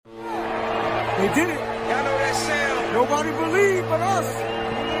They did it. Y'all know that sound. Nobody believed but us.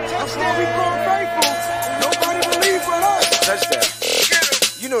 That's why we call faithful. Nobody believed but us. Touchdown.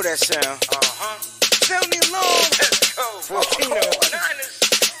 You know that sound. Sound the alarm. Let's go. 14 Niners.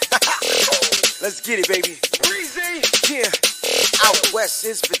 Let's get it, baby. Breezy. Yeah. Out west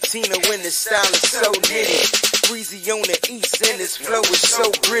is patina when the style is so nitty. Breezy on the east and his flow is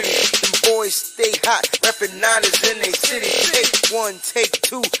so gritty. Them boys stay hot, reppin' Niners in they city. Take one, take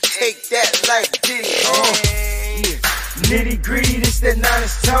two, take that like Diddy. Nitty gritty, this that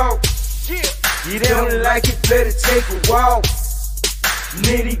Niners talk. You don't like it, better take a walk.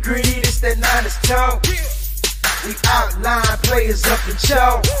 Nitty gritty, this that Niners talk. We outline players up in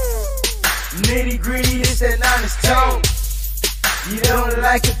chalk. Nitty gritty, this that Niners talk. You don't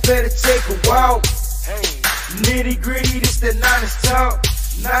like it, better take a walk. Nitty gritty, this that Niners talk.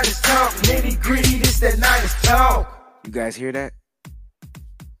 Niners talk, nitty gritty, this that Niners talk. You guys hear that?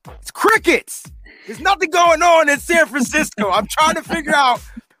 It's crickets. There's nothing going on in San Francisco. I'm trying to figure out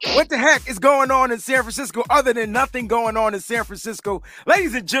what the heck is going on in San Francisco other than nothing going on in San Francisco.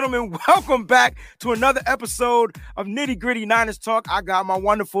 Ladies and gentlemen, welcome back to another episode of Nitty Gritty Niners Talk. I got my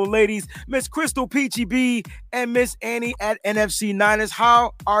wonderful ladies, Miss Crystal Peachy B and Miss Annie at NFC Niners.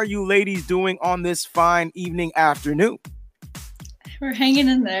 How are you ladies doing on this fine evening afternoon? We're hanging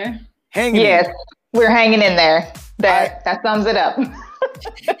in there. We're hanging in there. That sums it up.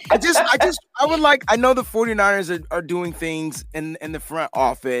 I know the 49ers are doing things in the front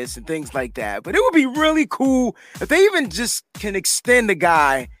office and things like that, but it would be really cool if they even just can extend a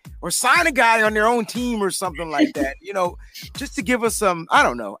guy or sign a guy on their own team or something like that, just to give us some, I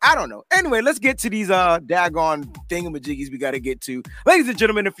don't know. Anyway, let's get to these daggone thingamajiggies we got to get to. Ladies and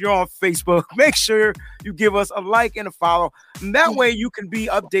gentlemen, if you're on Facebook, make sure you give us a like and a follow. And that way you can be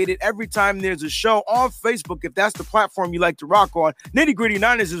updated every time there's a show on Facebook. If that's the platform you like to rock on, Nitty Gritty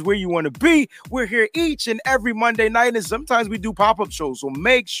Niners is where you want to be. We're here each and every Monday night, and sometimes we do pop-up shows. So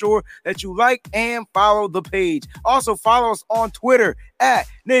make sure that you like and follow the page. Also follow us on Twitter at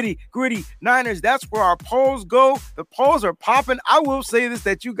Nitty Gritty Niners. That's where our polls go. The polls are popping. I will say this,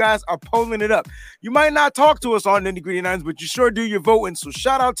 that you guys are polling it up. You might not talk to us on Nitty Gritty Niners, but you sure do your voting. So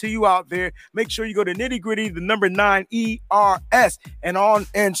shout out to you out there. Make sure you go to Nitty Gritty, the number 9 ERS. And on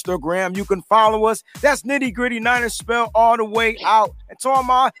Instagram, you can follow us. That's Nitty Gritty Niners spelled all the way out. And to all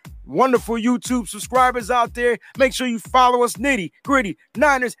my wonderful YouTube subscribers out there, make sure you follow us, Nitty Gritty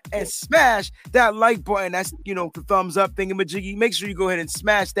Niners, and smash that like button. That's, the thumbs up thingamajiggy. Make sure you go ahead and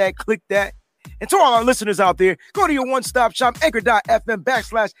smash that, click that. And to all our listeners out there, go to your one-stop shop,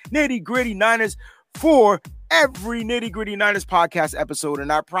 anchor.fm/Nitty Gritty Niners for every Nitty Gritty Niners podcast episode.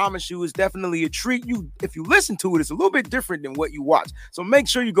 And I promise you, it's definitely a treat. If you listen to it, it's a little bit different than what you watch. So make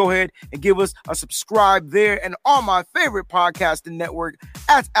sure you go ahead and give us a subscribe there. And on my favorite podcasting network,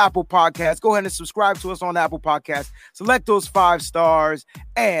 that's Apple Podcasts. Go ahead and subscribe to us on Apple Podcasts. Select those 5 stars,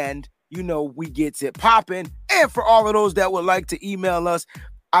 and we get it popping. And for all of those that would like to email us,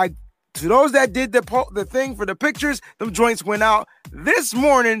 to those that did the thing for the pictures, them joints went out this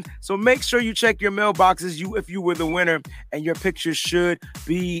morning. So make sure you check your mailboxes if you were the winner, and your pictures should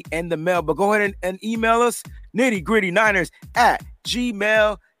be in the mail. But go ahead and email us,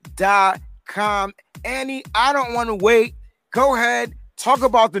 nittygrittyniners@gmail.com. Annie, I don't want to wait. Go ahead, talk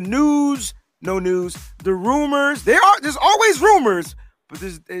about the news. No news. The rumors. There's always rumors, but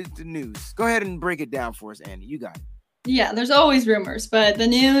there's the news. Go ahead and break it down for us, Annie. You got it. Yeah, there's always rumors, but the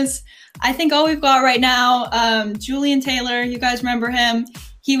news, I think all we've got right now, Julian Taylor, you guys remember him.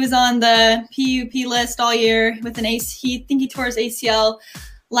 He was on the PUP list all year with an he tore his ACL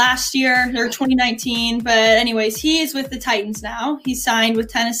last year or 2019. But anyways, he is with the Titans now. He's signed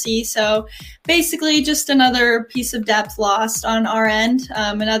with Tennessee. So basically just another piece of depth lost on our end,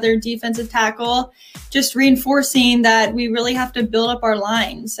 another defensive tackle, just reinforcing that we really have to build up our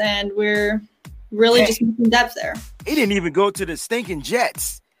lines, and we're really just missing depth there. He didn't even go to the stinking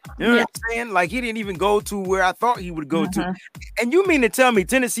Jets. You know what I'm saying? Like, he didn't even go to where I thought he would go to. And you mean to tell me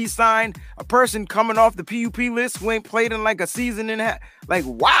Tennessee signed a person coming off the PUP list who ain't played in like a season and a half? Like,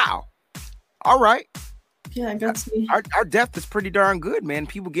 wow. All right. Yeah, I got to. Our depth is pretty darn good, man.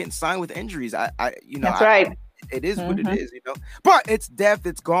 People getting signed with injuries. That's right. It is what it is, But it's depth,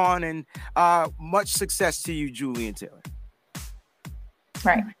 it's gone, and much success to you, Julian Taylor.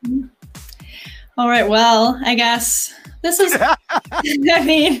 Right. All right, well, I guess this is, the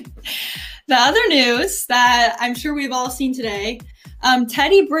other news that I'm sure we've all seen today,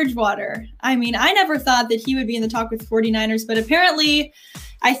 Teddy Bridgewater. I never thought that he would be in the talk with 49ers, but apparently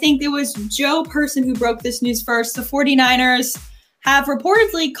I think it was Joe Person who broke this news first. The 49ers have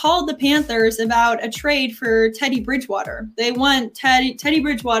reportedly called the Panthers about a trade for Teddy Bridgewater. They want Teddy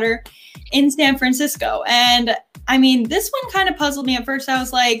Bridgewater in San Francisco. And I mean, this one kind of puzzled me at first. I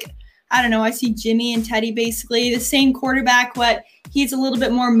was like, I don't know. I see Jimmy and Teddy basically the same quarterback, but he's a little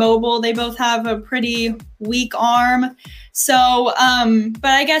bit more mobile. They both have a pretty weak arm. So,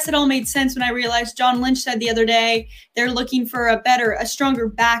 but I guess it all made sense when I realized John Lynch said the other day, they're looking for a stronger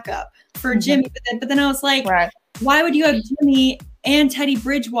backup for Jimmy. But then I was like, why would you have Jimmy and Teddy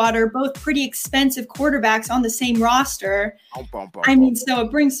Bridgewater, both pretty expensive quarterbacks, on the same roster? I mean, so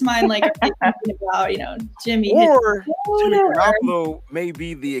it brings to mind like thinking about, Jimmy. Or Jimmy Garoppolo may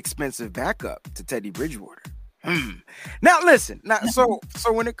be the expensive backup to Teddy Bridgewater. Now listen. So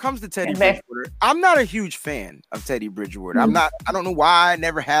when it comes to Teddy Bridgewater, I'm not a huge fan of Teddy Bridgewater. I don't know why. I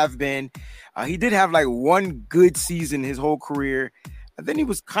never have been. He did have like one good season his whole career. And then he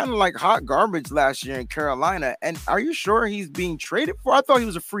was kind of like hot garbage last year in Carolina. And are you sure he's being traded for? I thought he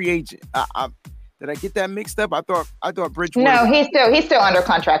was a free agent. Did I get that mixed up? I thought Bridgewater. No, he's still under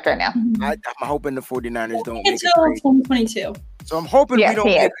contract right now. I'm hoping the 49ers don't make until 2022. So I'm hoping we don't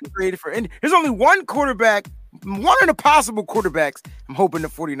get traded for. And there's only one quarterback, one of the possible quarterbacks I'm hoping the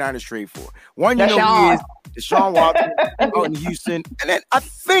 49ers trade for. One, who he is, Deshaun Watson out in Houston. And then I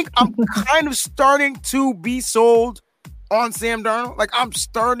think I'm kind of starting to be sold on Sam Darnold. Like, I'm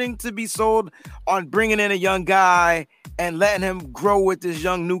starting to be sold on bringing in a young guy and letting him grow with this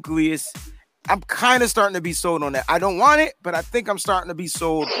young nucleus. I'm kind of starting to be sold on that. I don't want it, but I think I'm starting to be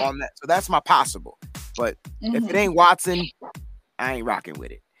sold on that. So that's my possible. But if it ain't Watson, I ain't rocking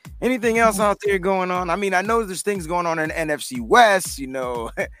with it. Anything else out there going on? I mean, I know there's things going on in NFC West, I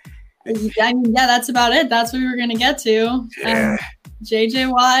mean, that's about it. That's what we were going to get to. Yeah. J.J.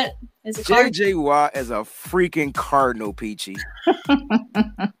 Watt is a freaking Cardinal, Peachy.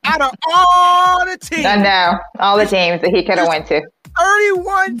 Out of all the teams. I know. All the teams that he could have went to.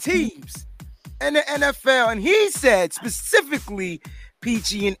 31 teams in the NFL. And he said specifically,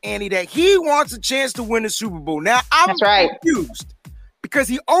 Peachy and Annie, that he wants a chance to win the Super Bowl. Now, I'm confused because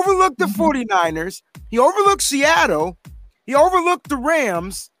he overlooked the 49ers. He overlooked Seattle. He overlooked the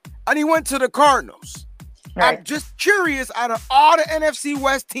Rams. And he went to the Cardinals. Right. I'm just curious, out of all the NFC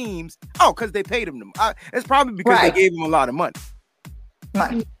West teams, because they paid him. It's probably because they gave him a lot of money.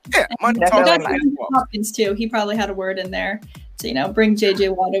 Yeah, money. Hopkins too. He probably had a word in there to bring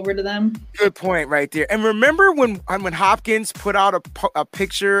JJ Watt over to them. Good point, right there. And remember when Hopkins put out a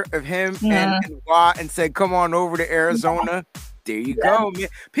picture of him and Watt and said, "Come on over to Arizona." There you go, man.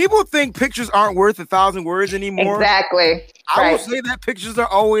 People think pictures aren't worth 1,000 words anymore. Exactly. I will say that pictures are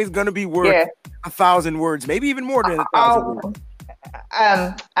always going to be worth 1,000 words, maybe even more than 1,000 words.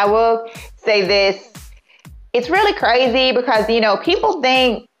 I will say this. It's really crazy because, people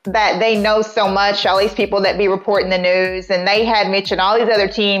think that they know so much, all these people that be reporting the news, and they had mentioned all these other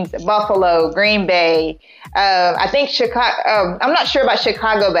teams, Buffalo, Green Bay, I think Chicago, I'm not sure about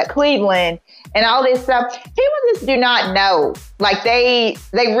Chicago, but Cleveland, and all this stuff. People just do not know. Like, they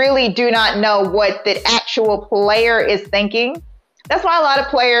really do not know what the actual player is thinking. That's why a lot of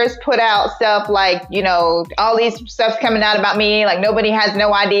players put out stuff like, all these stuff's coming out about me. Like, nobody has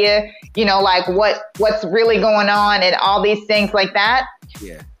no idea, like what's really going on and all these things like that.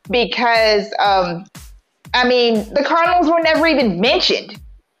 Yeah. Because, the Cardinals were never even mentioned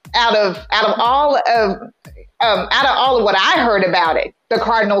out of all of what I heard about it. The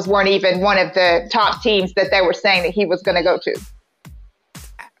Cardinals weren't even one of the top teams that they were saying that he was going to go to.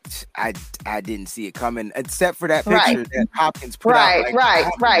 I didn't see it coming, except for that picture that Hopkins put out.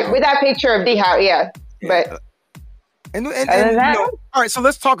 Right. With that picture of D-Hop, But and all right, so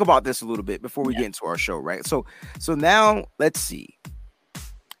let's talk about this a little bit before we get into our show, right? So now let's see.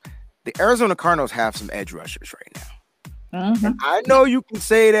 The Arizona Cardinals have some edge rushers right now. Mm-hmm. I know you can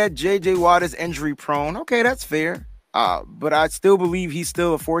say that J.J. Watt is injury prone. Okay, that's fair. But I still believe he's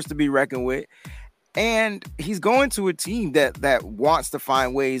still a force to be reckoned with. And he's going to a team that wants to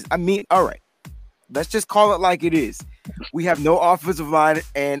find ways. I mean, all right, let's just call it like it is. We have no offensive line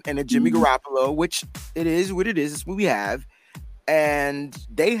and a Jimmy Garoppolo, which it is what it is. It's what we have. And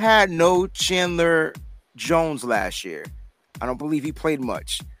they had no Chandler Jones last year. I don't believe he played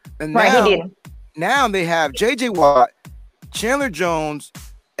much. And now they have J.J. Watt, Chandler Jones,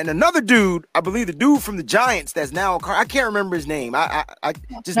 and another dude, I believe the dude from the Giants that's now I can't remember his name. I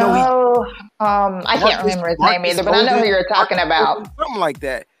just know I can't remember his name either, but I know who you're talking about. Something like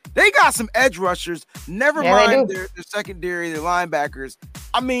that. They got some edge rushers. Never mind their secondary, their linebackers.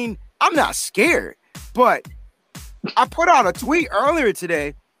 I mean, I'm not scared, but I put out a tweet earlier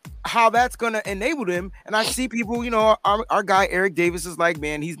today how that's going to enable them. And I see people, our guy Eric Davis is like,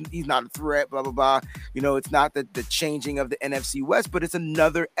 man, he's not a threat, blah, blah, blah. It's not the changing of the NFC West, but it's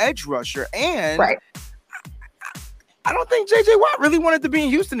another edge rusher. And Right. I don't think J.J. Watt really wanted to be in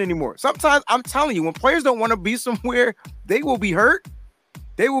Houston anymore. Sometimes, I'm telling you, when players don't want to be somewhere, they will be hurt.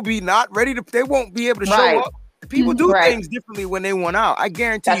 They will be not ready to, they won't be able to show up. People do things differently when they want out. I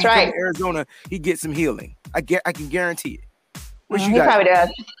guarantee you, from Arizona, he gets some healing. I can guarantee it. What you He probably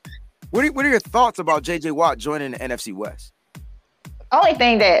does. What are your thoughts about J.J. Watt joining the NFC West? Only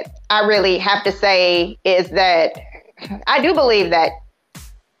thing that I really have to say is that I do believe that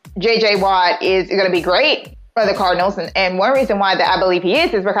J.J. Watt is going to be great for the Cardinals. And one reason why that I believe he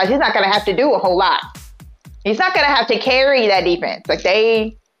is because he's not going to have to do a whole lot. He's not going to have to carry that defense. Like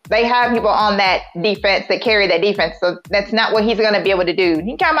they have people on that defense that carry that defense. So that's not what he's going to be able to do.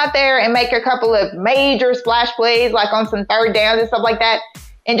 He can come out there and make a couple of major splash plays, like on some third downs and stuff like that,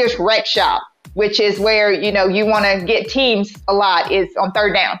 and just wreck shop, which is where, you want to get teams a lot is on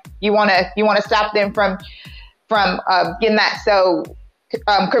third down. You want to stop them from getting that. So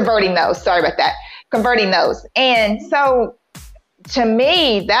converting those. Sorry about that. Converting those. And so to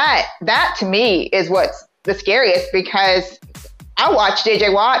me, that to me is what's the scariest, because I watched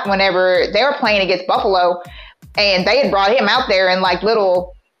JJ Watt whenever they were playing against Buffalo and they had brought him out there in like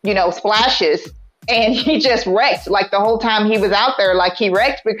little, splashes, and he just wrecked like the whole time he was out there. Like he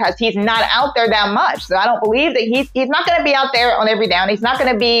wrecked because he's not out there that much. So I don't believe that he's not going to be out there on every down. He's not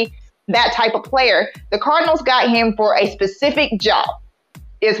going to be that type of player. The Cardinals got him for a specific job.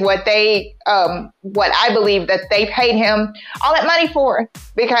 Is what what I believe that they paid him all that money for.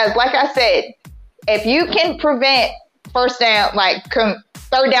 Because like I said, if you can prevent first down, like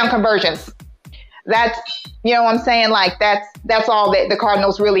third down conversions, that's, what I'm saying? Like that's all that the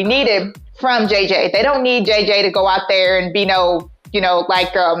Cardinals really needed from JJ. They don't need JJ to go out there and be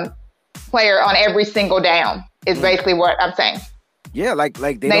player on every single down is basically what I'm saying. Yeah, like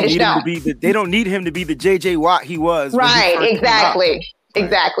they don't need him to be they don't need him to be the JJ Watt he was. Right, exactly.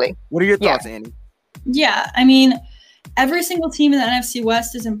 Exactly. What are your thoughts, Annie? Yeah, I mean, every single team in the NFC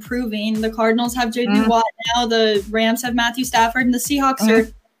West is improving. The Cardinals have J.J. Watt now. The Rams have Matthew Stafford. And the Seahawks are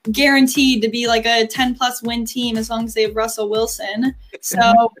guaranteed to be like a 10-plus win team as long as they have Russell Wilson.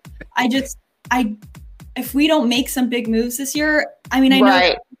 So if we don't make some big moves this year, I mean, I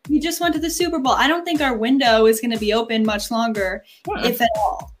know we just went to the Super Bowl. I don't think our window is going to be open much longer, if at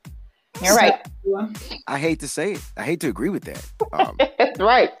all. You're right. I hate to say it. I hate to agree with that. That's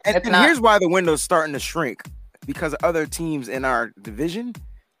right. And here's why the window's starting to shrink, because other teams in our division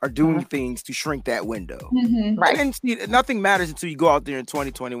are doing things to shrink that window. Right. And see, nothing matters until you go out there in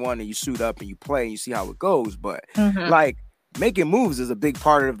 2021 and you suit up and you play and you see how it goes. But like making moves is a big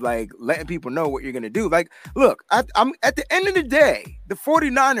part of like letting people know what you're going to do. Like, look, I'm at the end of the day, the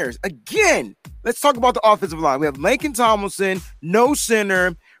 49ers, again, let's talk about the offensive line. We have Laken Tomlinson, no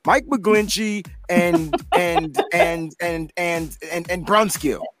center, Mike McGlinchey, and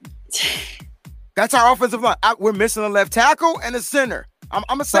Brunskill. That's our offensive line. We're missing a left tackle and a center. I'm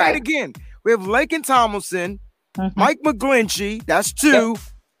gonna say it again. We have Laken Tomlinson, Mike McGlinchey, that's two,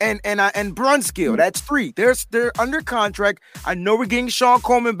 and Brunskill, that's three. They're under contract. I know we're getting Sean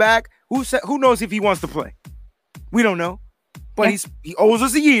Coleman back. Who knows if he wants to play? We don't know, but he owes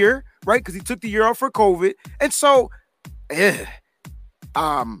us a year, right? Because he took the year off for COVID, and so.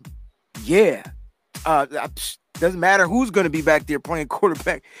 Doesn't matter who's going to be back there playing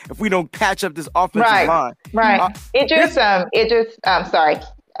quarterback if we don't patch up this offensive line. Right. It just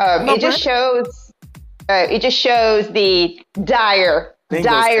shows the dire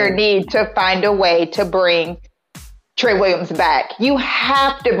need to find a way to bring Trey Williams back. You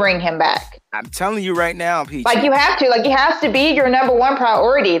have to bring him back. I'm telling you right now, Pete. Like you have to. Like it has to be your number one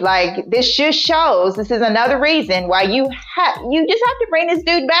priority. Like this just shows. This is another reason why you just have to bring this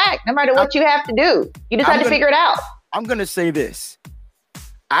dude back, no matter what you have to do. You just have to figure it out. I'm gonna say this.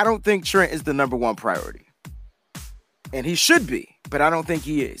 I don't think Trent is the number one priority, and he should be, but I don't think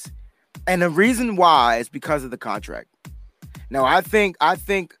he is. And the reason why is because of the contract. Now, I think.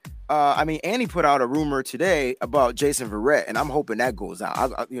 Annie put out a rumor today about Jason Verrett, and I'm hoping that goes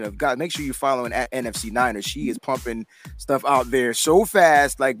out. God, make sure you're following at NFC Niners. She is pumping stuff out there so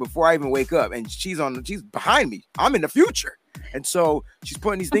fast, like before I even wake up, and she's behind me. I'm in the future, and so she's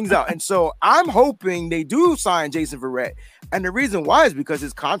putting these things out. And so I'm hoping they do sign Jason Verrett, and the reason why is because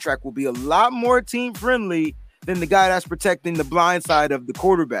his contract will be a lot more team friendly than the guy that's protecting the blind side of the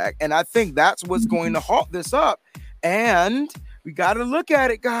quarterback, and I think that's what's going to halt this up. And we got to look at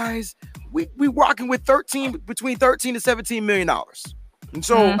it, guys. We walking with between 13 to 17 million dollars, and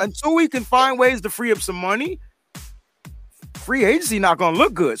so until we can find ways to free up some money, free agency not going to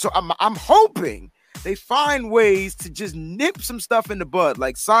look good. So I'm hoping they find ways to just nip some stuff in the bud.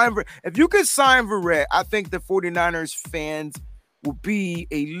 Like if you could sign Verrett, I think the 49ers fans will be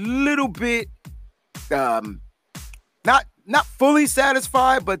a little bit not fully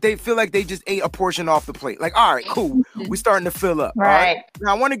satisfied, but they feel like they just ate a portion off the plate. Like, all right, cool. We're starting to fill up. Right.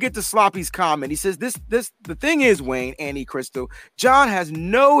 Now I want to get to Sloppy's comment. He says the thing is, Wayne, Annie, Crystal, John has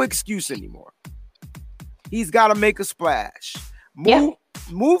no excuse anymore. He's got to make a splash.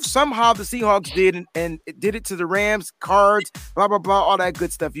 Move somehow the Seahawks did and did it to the Rams, Cards, blah, blah, blah, all that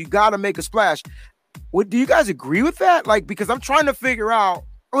good stuff. You got to make a splash. Do you guys agree with that? Like, because I'm trying to figure out,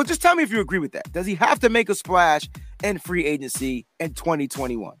 well, just tell me if you agree with that. Does he have to make a splash in free agency in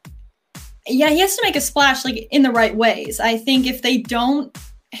 2021? Yeah, he has to make a splash like in the right ways. I think if they don't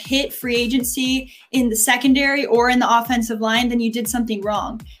hit free agency in the secondary or in the offensive line, then you did something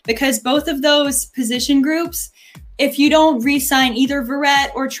wrong. Because both of those position groups, if you don't re-sign either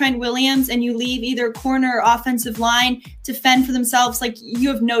Verrett or Trent Williams and you leave either corner or offensive line to fend for themselves, like you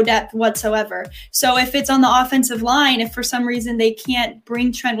have no depth whatsoever. So if it's on the offensive line, if for some reason they can't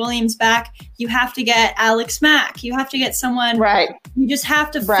bring Trent Williams back, you have to get Alex Mack. You have to get someone. Right. You just have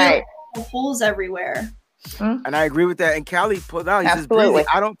to fill the holes everywhere. And I agree with that. And Callie put out, he says, Breezy,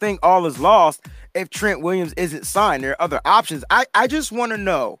 I don't think all is lost if Trent Williams isn't signed. There are other options. I just want to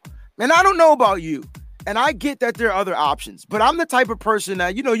know, and I don't know about you, and I get that there are other options, but I'm the type of person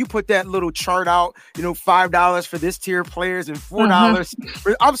that, you put that little chart out, $5 for this tier players and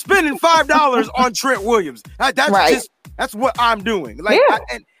 $4. I'm spending $5 on Trent Williams. That's what I'm doing. Like,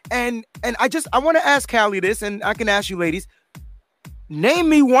 I want to ask Callie this, and I can ask you ladies, name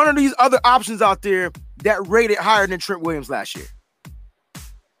me one of these other options out there that rated higher than Trent Williams last year.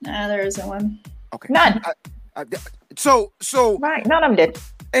 Nah, there isn't one. Okay. None. So right, none of them did.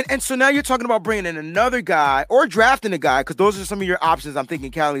 And so now you're talking about bringing in another guy or drafting a guy, because those are some of your options I'm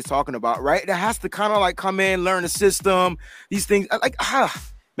thinking Callie's talking about, right? That has to kind of like come in, learn the system, these things.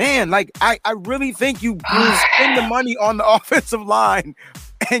 Man, like I really think you spend the money on the offensive line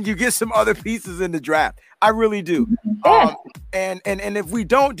and you get some other pieces in the draft. I really do. And if we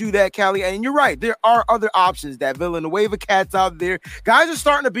don't do that, Callie, and you're right, there are other options. That Villanueva cat's out there. Guys are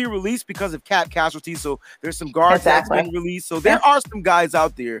starting to be released because of cap casualty. So there's some guards that's been released. So there are some guys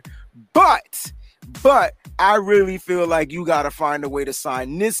out there. But I really feel like you got to find a way to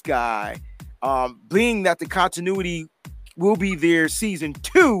sign this guy, being that the continuity will be there season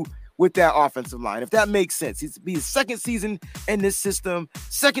 2 with that offensive line, if that makes sense. It's be his second season in this system,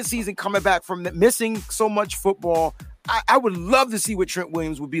 second season coming back from missing so much football. I would love to see what Trent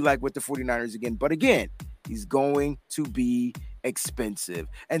Williams would be like with the 49ers again. But again, he's going to be expensive.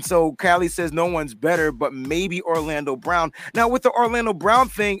 And so Callie says no one's better, but maybe Orlando Brown. Now, with the Orlando Brown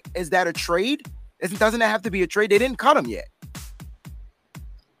thing, is that a trade? Doesn't it have to be a trade? They didn't cut him yet.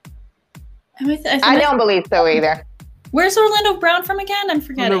 I don't believe so either. Where's Orlando Brown from again? I'm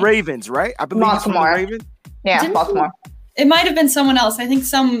forgetting. From the Ravens, right? I believe he's from the Ravens. Yeah, Baltimore. It might have been someone else. I think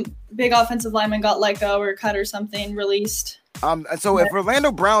some big offensive lineman got let go or cut or something, released. So if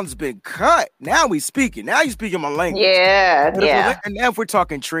Orlando Brown's been cut, now we speaking. Now you speaking my language. Yeah. And now if we're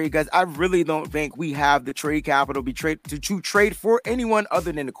talking trade, guys, I really don't think we have the trade capital to trade for anyone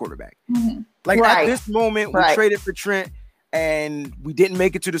other than the quarterback. Mm-hmm. At this moment, we traded for Trent, and we didn't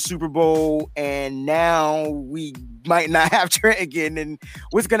make it to the Super Bowl, and now we might not have Trent again. And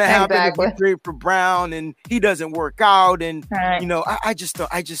what's going to happen if we trade for Brown and he doesn't work out? And, I just,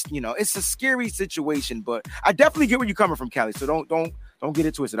 it's a scary situation, but I definitely get where you're coming from, Callie. So don't get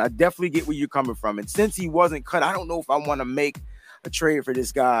it twisted. I definitely get where you're coming from. And since he wasn't cut, I don't know if I want to make a trade for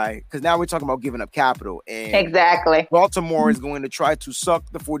this guy, because now we're talking about giving up capital. And Baltimore is going to try to suck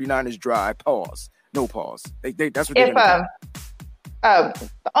the 49ers dry. Pause. No pause. That's what they're going to do.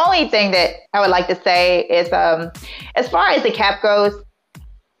 The only thing that I would like to say is, as far as the cap goes,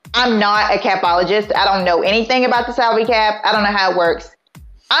 I'm not a capologist. I don't know anything about the salary cap. I don't know how it works.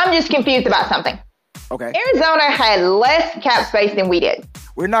 I'm just confused about something. Okay. Arizona had less cap space than we did.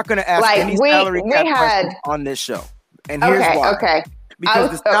 We're not going to ask any salary cap questions on this show. And here's why. Okay.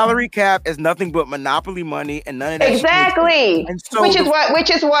 Because the salary cap is nothing but monopoly money, and none of that. Exactly. And so which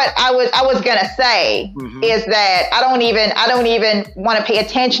is what I was gonna say, is that I don't even want to pay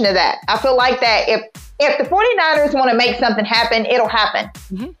attention to that. I feel like that if the 49ers want to make something happen, it'll happen.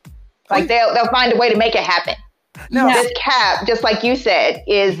 Mm-hmm. Like they'll find a way to make it happen. Now, this cap, just like you said,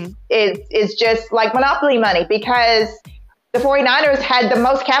 is just like monopoly money, because the 49ers had the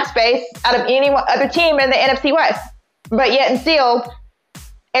most cap space out of any other team in the NFC West, but yet and still,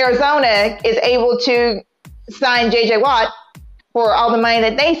 Arizona is able to sign J.J. Watt for all the money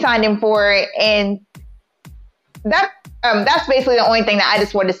that they signed him for, and that's basically the only thing that I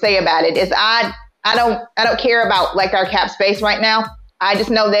just wanted to say about it is I don't care about like our cap space right now. I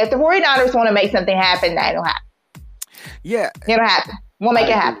just know that if the 49ers want to make something happen, that'll happen. Yeah. It'll happen. We'll make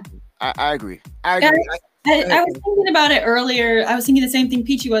it happen. I agree. I agree. I was thinking about it earlier. I was thinking the same thing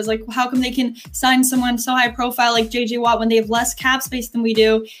Peachy was, like, how come they can sign someone so high profile like JJ Watt when they have less cap space than we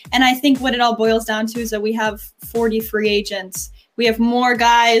do? And I think what it all boils down to is that we have 40 free agents. We have more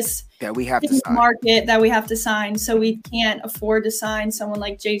guys that we have in to the sign. Market that we have to sign, so we can't afford to sign someone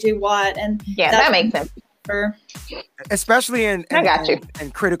like JJ Watt. And that makes sense. Especially in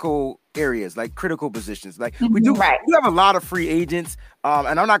critical areas, like critical positions. Like we have a lot of free agents,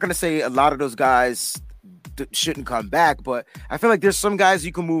 and I'm not going to say a lot of those guys shouldn't come back, but I feel like there's some guys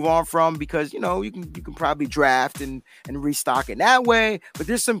you can move on from because you can probably draft and restock it that way. But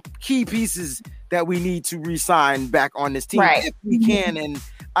there's some key pieces that we need to re-sign back on this team if we can, and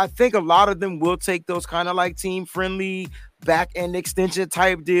I think a lot of them will take those kind of like team friendly back end extension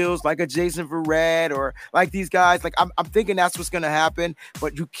type deals, like a Jason Verrett or like these guys. Like I'm thinking that's what's going to happen,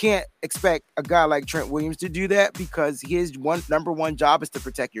 but you can't expect a guy like Trent Williams to do that because his number one job is to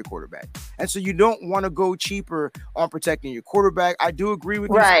protect your quarterback. And so you don't want to go cheaper on protecting your quarterback. I do agree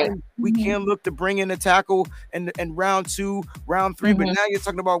with you. We can look to bring in a tackle in round 2, round 3, but now you're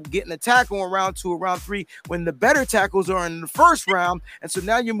talking about getting a tackle in round 2 or round 3 when the better tackles are in the first round. And so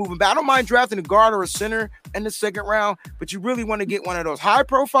now you're moving back. I don't mind drafting a guard or a center in the second round, but you really want to get one of those high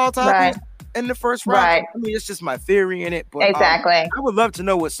profile tackles in the first round. I mean, it's just my theory in it. But I would love to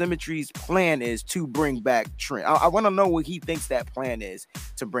know what Symmetry's plan is to bring back Trent. I want to know what he thinks that plan is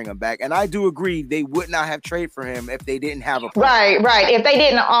to bring him back. And I do agree they would not have traded for him if they didn't have a plan. Right. If they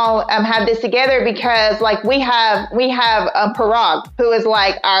didn't all have this together, because like we have Parag, who is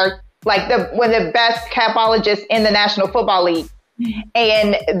like one of the best capologists in the National Football League.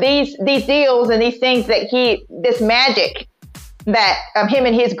 And these deals and these things that this magic that him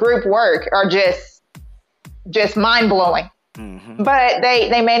and his group work are just mind blowing. But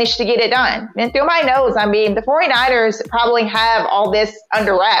they managed to get it done. And through my nose, I mean, the 49ers probably have all this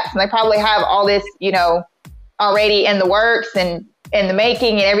under wraps, and they probably have all this, already in the works and in the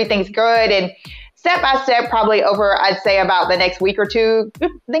making, and everything's good. And step by step, probably over, I'd say about the next week or two,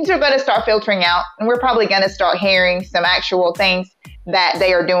 things are going to start filtering out, and we're probably going to start hearing some actual things that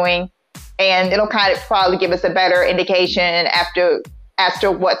they are doing, and it'll kind of probably give us a better indication after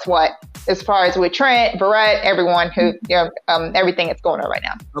what's what, as far as with Trent, Verrett, everyone who, everything that's going on right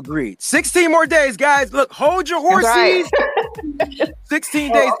now. Agreed. 16 more days, guys. Look, hold your horses.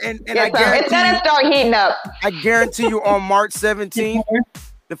 16 days, and I guarantee it's going to start heating up. I guarantee you on March 17th,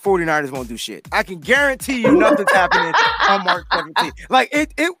 the 49ers won't do shit. I can guarantee you nothing's happening on March 17th.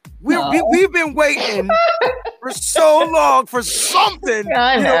 Like we've been waiting for so long for something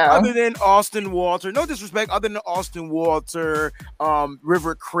other than Austin Walter. No disrespect, other than Austin Walter,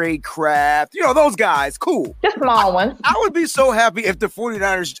 River Craycraft, those guys, cool. Just small ones. I would be so happy if the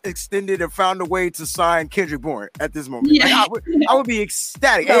 49ers extended and found a way to sign Kendrick Bourne at this moment. Like, I would be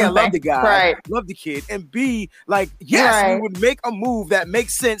ecstatic. A, I love the guy. Love the kid. And B, like, yes, we would make a move that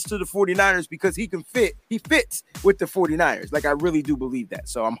makes sense to the 49ers because he fits with the 49ers. Like, I really do believe that.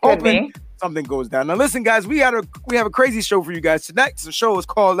 So I'm hoping something goes down. Now listen, guys, we have a crazy show for you guys tonight. The show is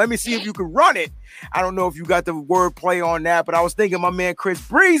called Let Me See If You Can Run It. I don't know if you got the word play on that, but I was thinking my man Chris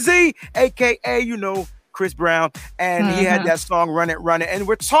Breezy, aka Chris Brown, and he had that song Run It, Run It. And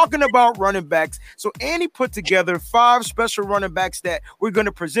we're talking about running backs. So Andy put together 5 special running backs that we're going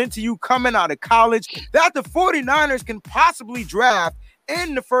to present to you coming out of college that the 49ers can possibly draft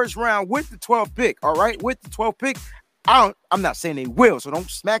in the first round with the 12th pick. All right, with the 12th pick. I'm not saying they will, so don't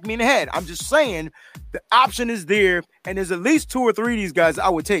smack me in the head. I'm just saying the option is there, and there's at least 2 or 3 of these guys I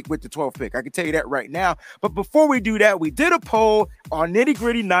would take with the 12th pick. I can tell you that right now. But before we do that, we did a poll on Nitty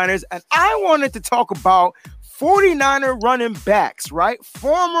Gritty Niners, and I wanted to talk about 49er running backs, right?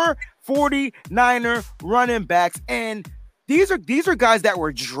 Former 49er running backs, and these are guys that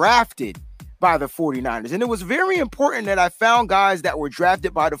were drafted by the 49ers. And it was very important that I found guys that were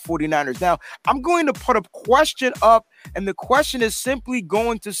drafted by the 49ers. Now, I'm going to put a question up, and the question is simply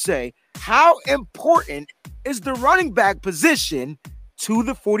going to say, how important is the running back position to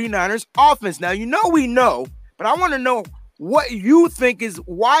the 49ers offense? Now, we know, but I want to know what you think is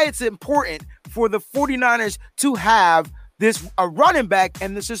why it's important for the 49ers to have a running back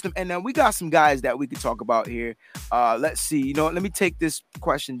in the system. And then we got some guys that we could talk about here. Let's see. Let me take this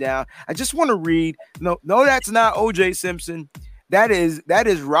question down. I just want to read. No, that's not OJ Simpson. That is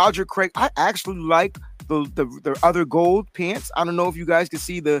Roger Craig. I actually like the other gold pants. I don't know if you guys can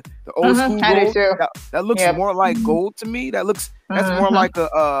see the old school gold. That looks more like gold to me. That's more like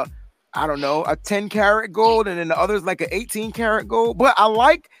a I don't know, a 10 karat gold, and then the other's like an 18 karat gold. But I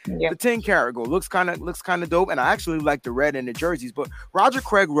like the 10 karat gold. Looks kind of dope. And I actually like the red in the jerseys. But Roger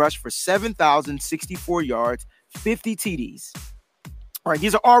Craig rushed for 7,064 yards, 50 TDs. All right,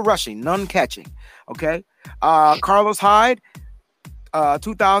 these are all rushing, none catching. Okay. Carlos Hyde,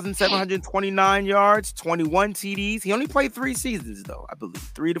 2,729 yards, 21 TDs. He only played 3 seasons, though, I believe.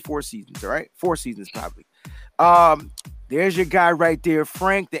 3 to 4 seasons, all right? 4 seasons, probably. There's your guy right there,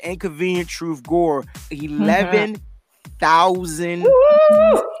 Frank, the Inconvenient Truth Gore,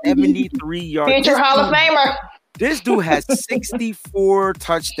 11,073 yards. Future Hall of Famer. This dude has 64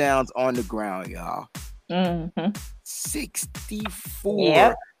 touchdowns on the ground, y'all. 64.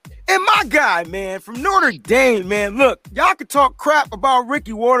 Yep. And my guy, man, from Notre Dame, man, look, y'all can talk crap about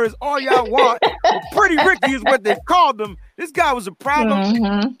Ricky Waters all y'all want. But Pretty Ricky is what they called him. This guy was a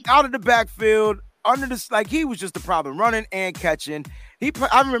problem out of the backfield. Under the he was just a problem running and catching.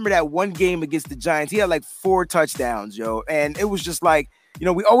 I remember that one game against the Giants. He had like 4 touchdowns, yo, and it was just like, you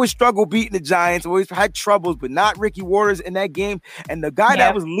know, we always struggle beating the Giants. Always had troubles, but not Ricky Waters in that game. And the guy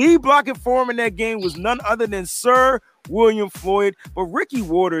that was lead blocking for him in that game was none other than Sir William Floyd. But Ricky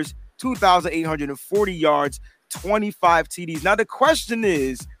Waters, 2,840 yards, 25 TDs. Now the question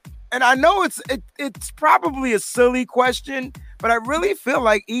is, and I know it's probably a silly question, but I really feel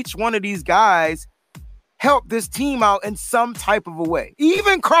like each one of these guys help this team out in some type of a way.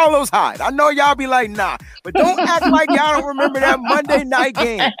 Even Carlos Hyde. I know y'all be like, nah, but don't act like y'all don't remember that Monday night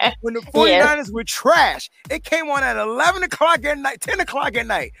game when the 49ers were trash. It came on at 11 o'clock at night, 10 o'clock at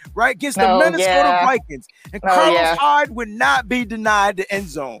night, right? Against the Minnesota Vikings. And Carlos Hyde would not be denied the end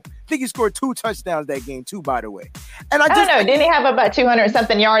zone. I think he scored 2 touchdowns that game too, by the way. And I don't know. Didn't he have about 200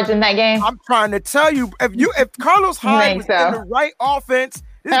 something yards in that game? I'm trying to tell you, if Carlos Hyde was in the right offense,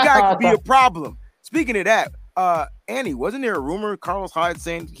 this guy could be a problem. Speaking of that, Annie, wasn't there a rumor Carlos Hyde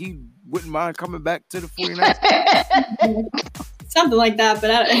saying he wouldn't mind coming back to the 49ers? Something like that, but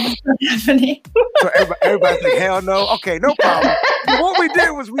it's not happening. So everybody's like, hell no. Okay, no problem. What we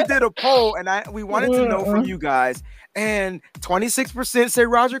did was we did a poll, and we wanted to know from you guys. And 26% said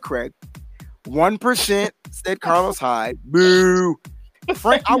Roger Craig, 1% said Carlos Hyde. Boo.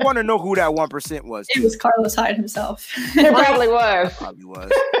 Frank, I want to know who that 1% was. It was Carlos Hyde himself. It probably was.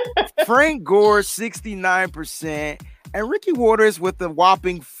 Frank Gore, 69%, and Ricky Waters with the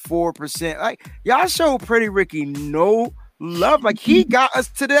whopping 4%. Like, y'all show Pretty Ricky no love. Like, he got us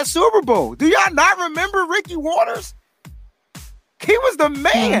to that Super Bowl. Do y'all not remember Ricky Waters? He was the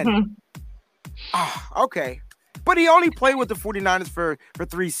man. Okay. But he only played with the 49ers for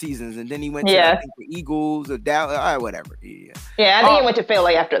 3 seasons, and then he went to I think, the Eagles or Dallas, whatever. Yeah, I think he went to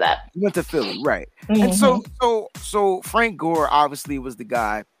Philly after that. He went to Philly, right. And so Frank Gore obviously was the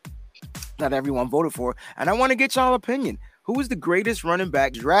guy that everyone voted for. And I want to get y'all opinion. Who was the greatest running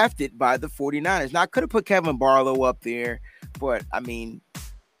back drafted by the 49ers? Now, I could have put Kevin Barlow up there, but, I mean,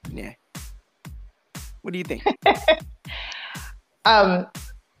 yeah. What do you think? I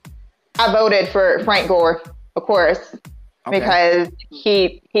voted for Frank Gore. Of course, because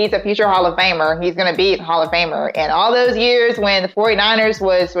he's a future Hall of Famer. He's going to be a Hall of Famer. And all those years when the 49ers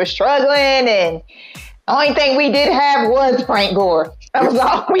was struggling, and the only thing we did have was Frank Gore. That was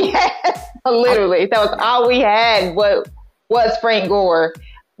all we had. Literally, that was all we had. What was Frank Gore?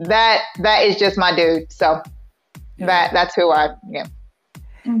 That is just my dude. So that's who I am.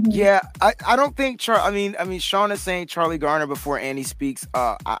 Yeah, I don't think I mean Sean is saying Charlie Garner before Annie speaks.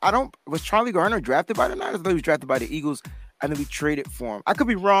 Was Charlie Garner drafted by the Niners? I thought he was drafted by the Eagles and then we traded for him. I could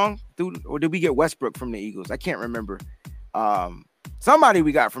be wrong, dude. Or did we get Westbrook from the Eagles? I can't remember. Somebody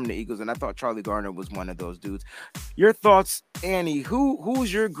we got from the Eagles, and I thought Charlie Garner was one of those dudes. Your thoughts, Annie?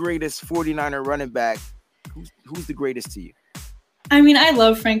 Who's your greatest 49er running back? Who's the greatest to you? I mean, I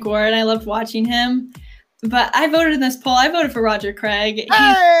love Frank Gore and I loved watching him. But I voted in this poll. I voted for Roger Craig. He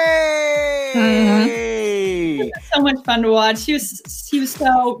was so much fun to watch. He was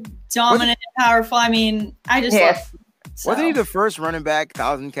so dominant and powerful. I mean, I just loved him. So. Wasn't he the first running back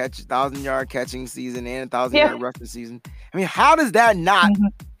 1,000-yard catching season and 1,000-yard rushing season? I mean, how does that not?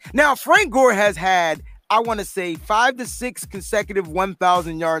 Now, Frank Gore has had, I want to say, 5 to 6 consecutive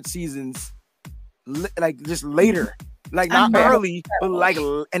 1,000-yard seasons, like just later. Like not early, but like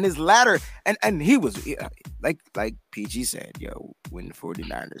in his latter, and he was like PG said, yo, when the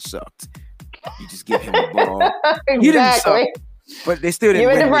 49ers sucked, you just give him the ball. Exactly. He didn't suck, but they still didn't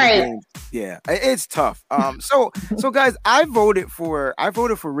win the games. Yeah, it's tough. So guys, I voted for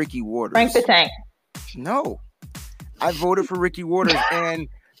Ricky Waters. Frank the Tank. No, I voted for Ricky Waters, and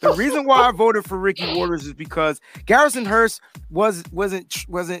The reason why I voted for Ricky Waters is because Garrison Hurst wasn't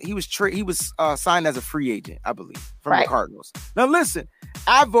he was signed as a free agent, I believe, from the Cardinals. Now listen,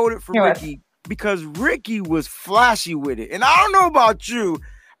 I voted for Ricky because Ricky was flashy with it, and I don't know about you.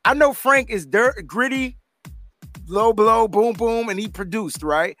 I know Frank is gritty, low blow, boom boom, and he produced,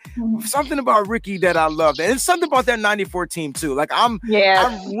 right? Mm-hmm. Something about Ricky that I loved, and it's something about that '94 team too. Like I'm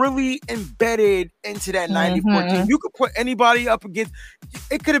really embedded into that '94 team. You could put anybody up against.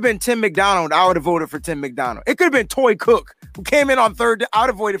 It could have been Tim McDonald. I would have voted for Tim McDonald. It could have been Toy Cook, who came in on third. I would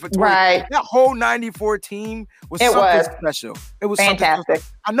have voted for Toy. Right. That whole line team was something special. It was fantastic.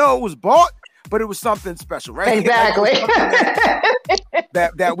 I know it was bought, but it was something special, right? Exactly.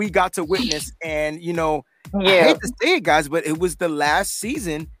 that we got to witness, and you know. Yeah. I hate to say it, guys, but it was the last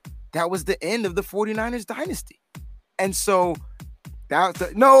season that was the end of the 49ers dynasty. And so that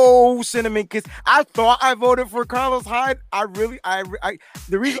was no cinnamon kiss. I thought I voted for Carlos Hyde. The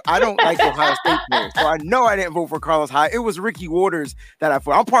reason I don't like Ohio State players, so I know I didn't vote for Carlos Hyde. It was Ricky Waters that I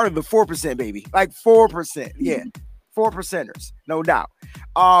voted. I'm part of the 4%, baby. Like 4%. Yeah. 4%ers, no doubt.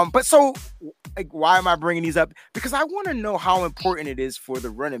 But so, like, why am I bringing these up? Because I want to know how important it is for the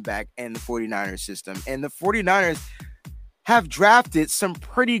running back and the 49ers system. And the 49ers have drafted some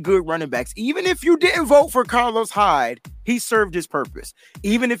pretty good running backs. Even if you didn't vote for Carlos Hyde, he served his purpose.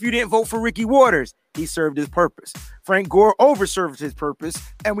 Even if you didn't vote for Ricky Waters, he served his purpose. Frank Gore overserved his purpose.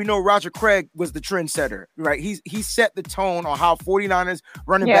 And we know Roger Craig was the trendsetter, right? He set the tone on how 49ers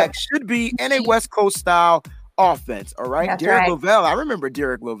running backs should be in a West Coast style offense. All right. That's Derek Lavelle. I remember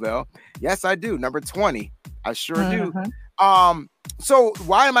Derek Lavelle. Yes, I do. Number 20. I sure do. So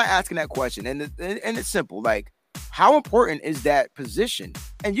why am I asking that question? And it's simple. Like, how important is that position?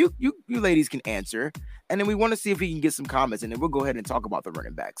 And you ladies can answer. And then we want to see if we can get some comments. And then we'll go ahead and talk about the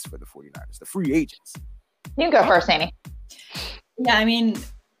running backs for the 49ers, the free agents. You can go first, Annie. Yeah, I mean,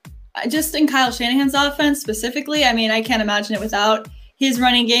 just in Kyle Shanahan's offense specifically, I mean, I can't imagine it without his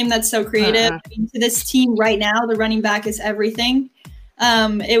running game that's so creative. I mean, to this team right now, the running back is everything.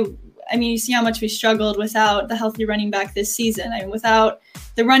 You see how much we struggled without the healthy running back this season. I mean, without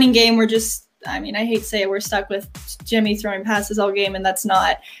the running game, we're just, I hate to say it, we're stuck with Jimmy throwing passes all game, and that's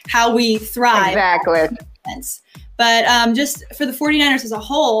not how we thrive. Exactly. But just for the 49ers as a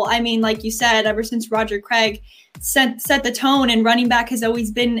whole, I mean, like you said, ever since Roger Craig set the tone, and running back has always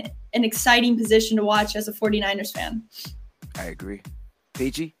been an exciting position to watch as a 49ers fan. I agree.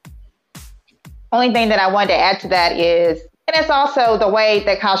 Peachy? Only thing that I wanted to add to that is, and it's also the way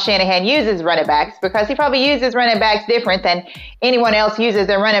that Kyle Shanahan uses running backs, because he probably uses running backs different than anyone else uses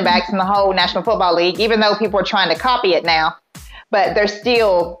their running backs in the whole National Football League, even though people are trying to copy it now. But there's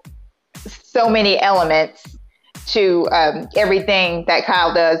still so many elements to everything that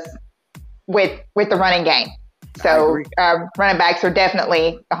Kyle does with the running game. So running backs are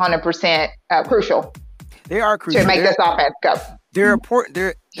definitely 100% crucial. They are crucial to make this offense go. They're important.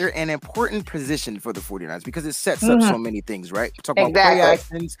 They're an important position for the 49ers because it sets up so many things, right? We're talking about play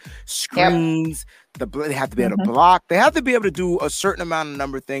actions, screens. They have to be able to block. They have to be able to do a certain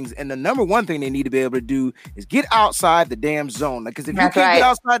number of things. And the number one thing they need to be able to do is get outside the damn zone. Because if you can't get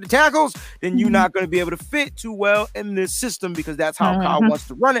outside the tackles, then you're not going to be able to fit too well in this system, because that's how Kyle wants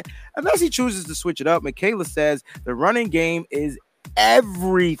to run it. Unless he chooses to switch it up. Michaela says the running game is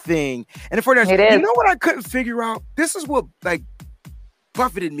everything. And the 49ers, you know what I couldn't figure out? This is what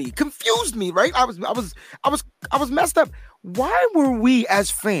buffeted me, confused me, right? I was messed up. Why were we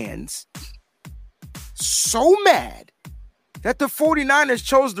as fans so mad that the 49ers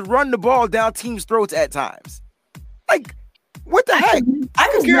chose to run the ball down teams' throats at times? Like, what the heck? I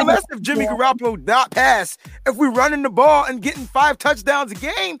could care less if Jimmy Garoppolo not pass. If we're running the ball and getting 5 touchdowns a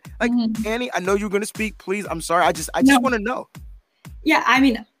game, like Annie, I know you're going to speak. Please, I'm sorry. I just want to know. Yeah, I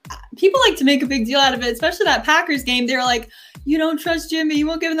mean, people like to make a big deal out of it, especially that Packers game. They were like, you don't trust Jimmy, you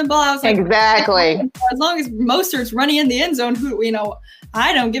won't give him the ball. I was like, exactly. As long as Mostert's running in the end zone,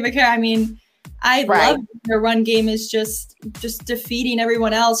 I don't give a care. I mean, I love their run game is just defeating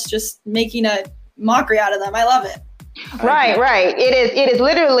everyone else, just making a mockery out of them. I love it. Right. It is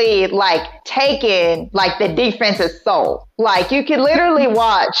literally like taking like the defense's soul. Like you could literally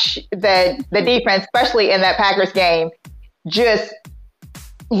watch the defense, especially in that Packers game, just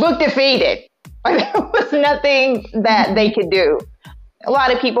look defeated. Like there was nothing that they could do. A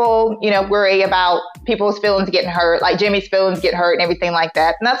lot of people, worry about people's feelings getting hurt, like Jimmy's feelings get hurt and everything like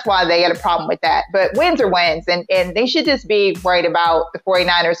that. And that's why they got a problem with that. But wins are wins. And they should just be worried about the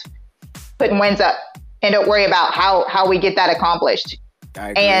 49ers putting wins up and don't worry about how we get that accomplished.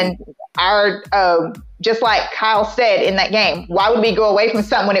 And our, just like Kyle said in that game, why would we go away from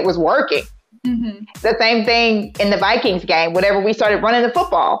something when it was working? Mm-hmm. The same thing in the Vikings game, whenever we started running the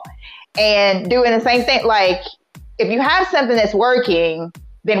football and doing the same thing. Like, if you have something that's working,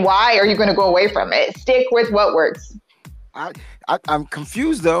 then why are you going to go away from it? Stick with what works. I'm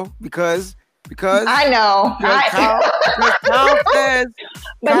confused though because I know. Kyle says,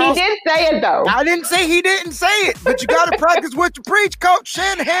 but he did say it though. I didn't say he didn't say it, but you got to practice what you preach, Coach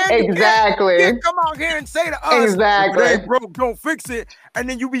Shanahan. Exactly. You can't come out here and say to us, exactly, if it ain't broke, don't fix it, and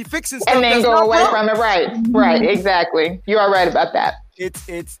then you be fixing stuff and then go away broke. from it. Right, exactly. You are right about that.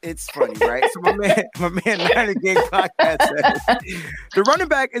 It's funny, right? So my man 90 Game Podcast says the running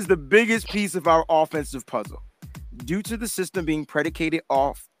back is the biggest piece of our offensive puzzle due to the system being predicated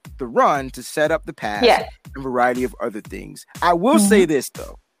off the run to set up the pass and a variety of other things. I will say this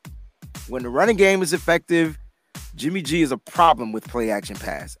though. When the running game is effective, Jimmy G is a problem with play action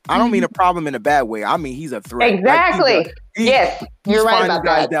pass. I don't mean a problem in a bad way. I mean he's a threat. Exactly. Yes, you're right about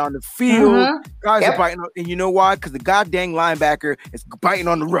guys that. Down the field, guys are biting, and you know why? Because the goddamn linebacker is biting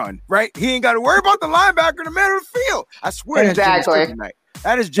on the run. Right? He ain't got to worry about the linebacker in the middle of the field. I swear that's Jimmy's kryptonite.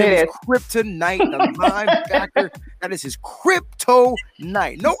 That is Jimmy's kryptonite. The linebacker. That is his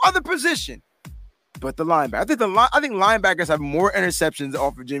kryptonite. No other position but the linebacker. I think linebackers have more interceptions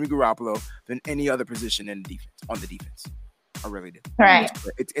off of Jimmy Garoppolo than any other position in defense. On the defense, I really do. Right.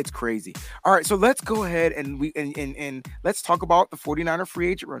 It's crazy. All right, so let's go ahead and let's talk about the 49er free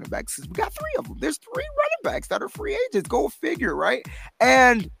agent running backs because we got 3 of them. There's 3 running backs that are free agents. Go figure, right?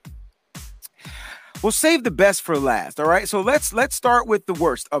 And we'll save the best for last. All right. So let's start with the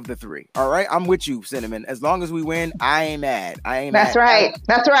worst of the 3. All right. I'm with you, Cinnamon. As long as we win, I ain't mad. That's right.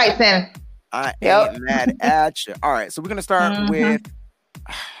 That's right, Sin. I ain't mad at you. All right. So we're gonna start with.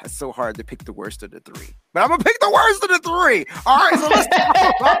 It's so hard to pick the worst of the 3, but I'm gonna pick the worst of the 3. All right. So let's talk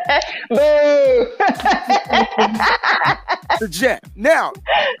about the Jet. Now,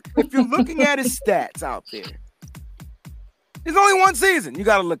 if you're looking at his stats out there, there's only one season you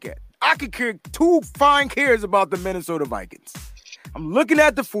got to look at. I could care 2 fine cares about the Minnesota Vikings. I'm looking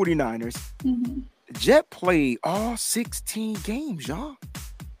at the 49ers. The Jet played all 16 games, y'all.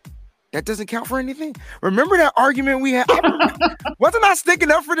 That doesn't count for anything. Remember that argument we had? Wasn't I sticking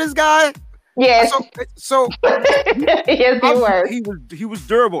up for this guy? Yes. So yes, you were. He was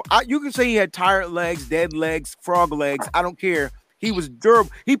durable. You can say he had tired legs, dead legs, frog legs. I don't care. He was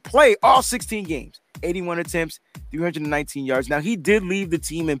durable. He played all 16 games. 81 attempts, 319 yards. Now, he did leave the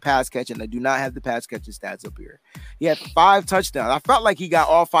team in pass catching. I do not have the pass catching stats up here. He had 5 touchdowns. I felt like he got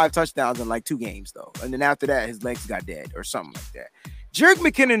all 5 touchdowns in like 2 games, though. And then after that, his legs got dead or something like that. Jerick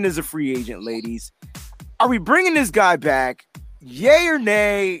McKinnon is a free agent, ladies. Are we bringing this guy back? Yay or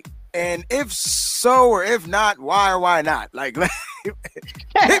nay? And if so or if not, why or why not? Like,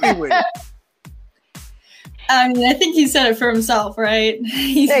 hit me with it. I mean, I think he said it for himself, right?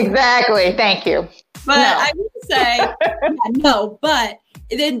 Exactly. Thank you. But no. I would say no. But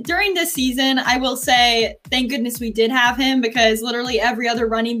then during this season, I will say thank goodness we did have him because literally every other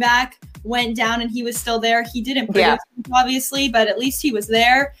running back went down and he was still there. He didn't produce obviously, but at least he was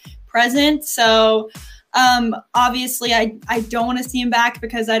there, present. So obviously I don't want to see him back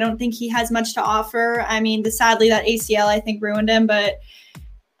because I don't think he has much to offer. I mean, sadly that ACL I think ruined him, but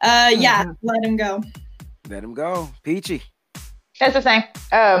let him go. Let him go. Peachy. That's the same.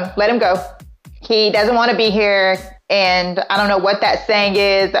 Let him go. He doesn't want to be here. And I don't know what that saying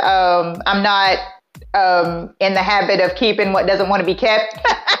is. I'm not in the habit of keeping what doesn't want to be kept.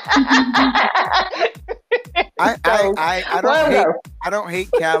 I don't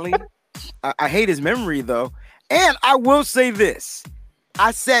hate Callie. I hate his memory though. And I will say this.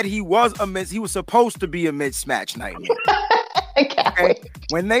 I said he was supposed to be a mismatch nightmare. Okay.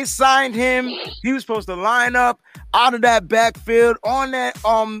 When they signed him, he was supposed to line up out of that backfield on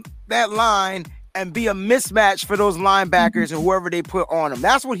that line and be a mismatch for those linebackers and whoever they put on him.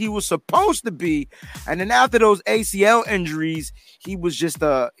 That's what he was supposed to be. And then after those ACL injuries, he was just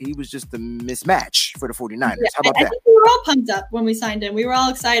a mismatch for the 49ers. How about that? I think we were all pumped up when we signed him. We were all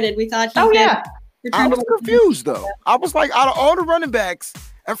excited. We thought he I was confused though. I was like, out of all the running backs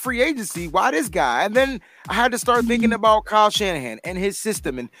and free agency, why this guy? And then I had to start thinking about Kyle Shanahan and his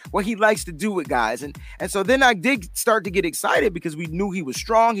system and what he likes to do with guys. And so then I did start to get excited because we knew he was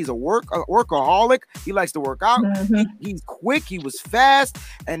strong. He's a workaholic. He likes to work out. He's quick. He was fast.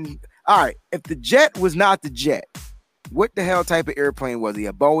 And all right, if the Jet was not the Jet, what the hell type of airplane was he?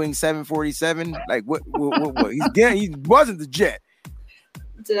 A Boeing 747? Like what he wasn't the Jet.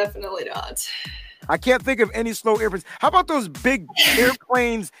 Definitely not. I can't think of any slow airplanes. How about those big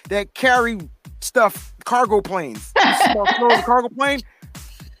airplanes that carry stuff, cargo planes? You smell slow as a cargo plane?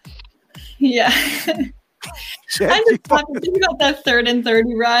 Yeah. I just have to think about that 3rd and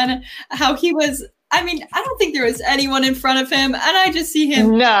 30 run, how he was. I mean, I don't think there was anyone in front of him, and I just see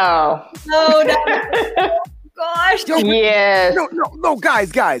him. No. Gosh. Yes. No,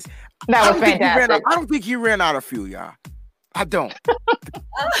 guys. That was fantastic. I don't think he ran out of fuel, y'all. I don't.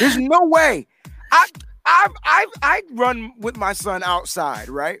 There's no way. I run with my son outside,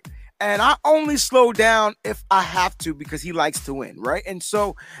 right? And I only slow down if I have to because he likes to win, right? And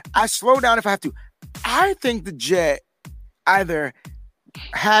so I slow down if I have to. I think the Jet either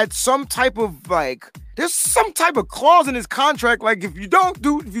had some type of there's some type of clause in his contract, like if you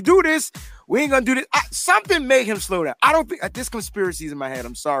do this, we ain't gonna do this. Something made him slow down. I don't think this conspiracy is in my head.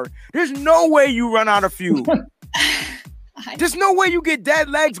 I'm sorry. There's no way you run out of fuel. There's no way you get dead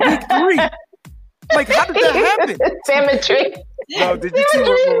legs week 3. Like, how did that happen? Symmetry. No, did you see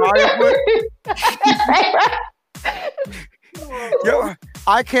what Mariah put? Yo,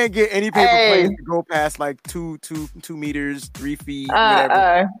 I can't get any paper planes to go past like 2 meters, 3 feet,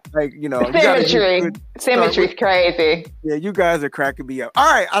 whatever. Like, Symmetry's crazy. Yeah, you guys are cracking me up. All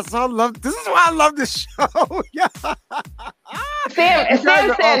right, this is why I love this show. Yeah. Sim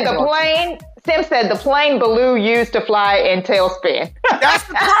said the plane Baloo used to fly in Tailspin. That's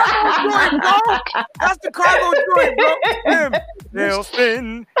the cargo joint, bro. That's the cargo joint, bro.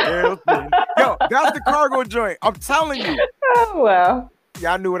 Tailspin. Yo, that's the cargo joint. I'm telling you. Oh, well.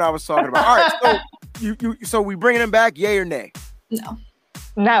 Yeah, I knew what I was talking about. All right, so so we bringing him back, yay or nay? No.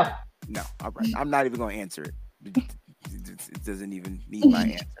 All right. I'm not even going to answer it. It doesn't even need my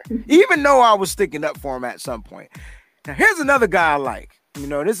answer. Even though I was sticking up for him at some point. Now, here's another guy I like.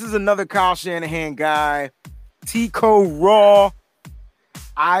 This is another Kyle Shanahan guy. Tico Raw.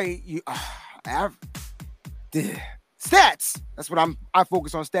 Stats. That's what I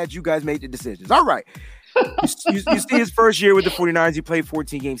focus on stats. You guys made the decisions. All right. You see his first year with the 49ers, he played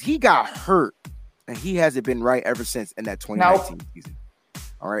 14 games. He got hurt, and he hasn't been right ever since in that 2019 season.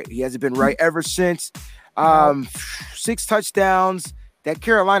 All right. He hasn't been right ever since. 6 touchdowns. That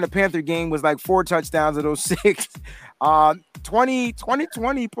Carolina Panther game was like 4 touchdowns of those 6.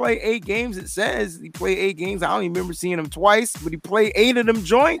 2020 played 8 games. It says he played 8 games. I don't even remember seeing him twice, but he played 8 of them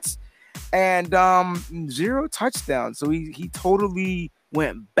joints and 0 touchdowns. So he totally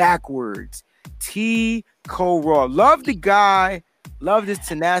went backwards. Tico Raw. Love the guy. Love his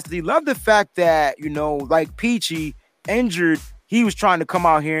tenacity. Love the fact that, like Peachy injured, he was trying to come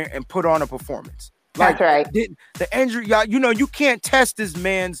out here and put on a performance. Like, that's right. The injury, you can't test this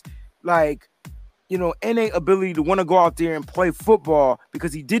man's innate ability to want to go out there and play football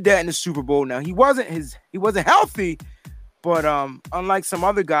because he did that in the Super Bowl. Now he wasn't healthy, but unlike some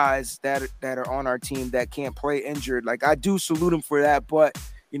other guys that are on our team that can't play injured, like I do salute him for that. But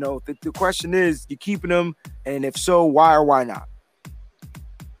the question is, you keeping him, and if so, why or why not?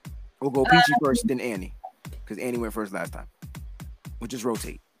 We'll go Peachy first, then Annie, because Annie went first last time. We'll just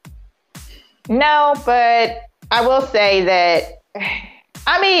rotate. No, but I will say that,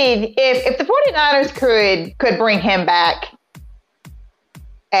 if the 49ers could bring him back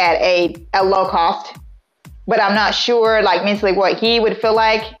at a low cost, but I'm not sure, like, mentally what he would feel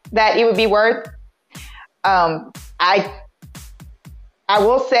like that it would be worth. I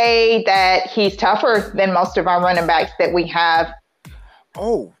will say that he's tougher than most of our running backs that we have.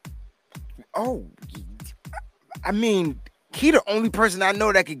 He the only person I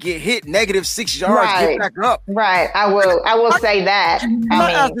know that could get hit -6 yards, get back up. Right. I will say that. I'm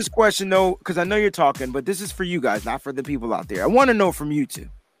gonna ask this question though, because I know you're talking, but this is for you guys, not for the people out there. I want to know from you two.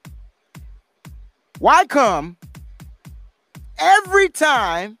 Why come every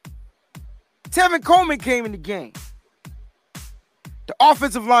time Tevin Coleman came in the game, the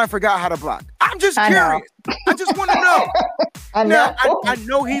offensive line forgot how to block? I'm just curious. I just want to know. I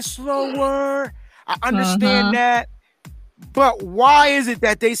know he's slower. I understand that. But why is it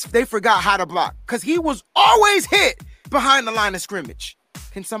that they forgot how to block? Because he was always hit behind the line of scrimmage.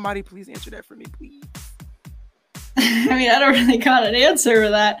 Can somebody please answer that for me, please? I don't really got an answer for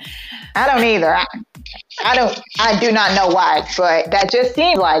that. I don't either. I do not know why, but that just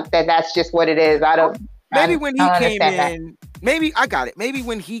seems like that's just what it is. Maybe when he came in, maybe I got it. Maybe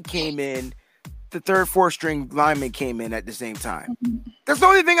when he came in, the 3rd, 4th string lineman came in at the same time. That's the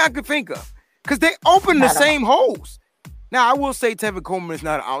only thing I could think of. Because they opened the same holes. Now, I will say Tevin Coleman is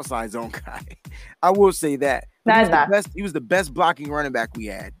not an outside zone guy. I will say that. He was the best blocking running back we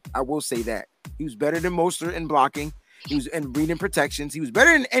had. I will say that. He was better than Mostert in blocking. He was in reading protections. He was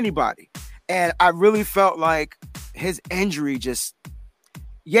better than anybody. And I really felt like his injury just...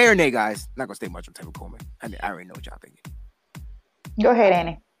 Yay or nay, guys? I'm not going to say much on Tevin Coleman. I already know what y'all thinking. Go ahead,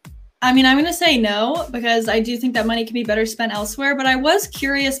 Annie. I mean, I'm going to say no, because I do think that money can be better spent elsewhere. But I was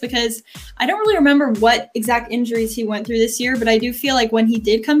curious because I don't really remember what exact injuries he went through this year. But I do feel like when he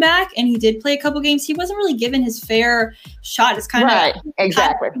did come back and he did play a couple games, he wasn't really given his fair shot. It's kind of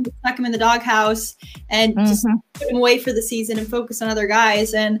exactly stuck him in the doghouse and just put him away for the season and focus on other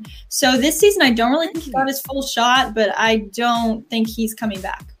guys. And so this season, I don't really think he got his full shot, but I don't think he's coming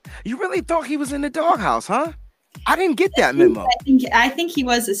back. You really thought he was in the doghouse, huh? I didn't get that memo. I think he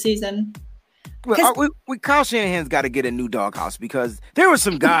was this season. Well, Kyle Shanahan's got to get a new doghouse, because there were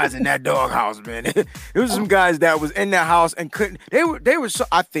some guys in that doghouse, man. There was some guys that was in that house and couldn't. They were so.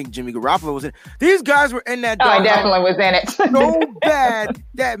 I think Jimmy Garoppolo was in. These guys were in that doghouse. I definitely was in it. So bad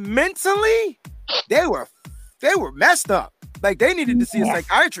that mentally they were messed up. Like, they needed to see a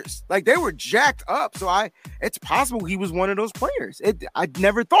psychiatrist. Like, they were jacked up. So it's possible he was one of those players. I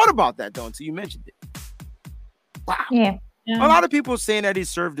never thought about that though until you mentioned it. Wow. Yeah. A lot of people saying that he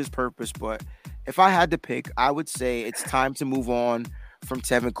served his purpose, but if I had to pick, I would say it's time to move on from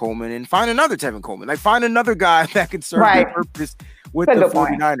Tevin Coleman and find another Tevin Coleman. Like, find another guy that can serve their purpose with the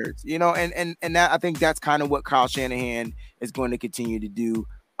 49ers. You know, and that, I think that's kind of what Kyle Shanahan is going to continue to do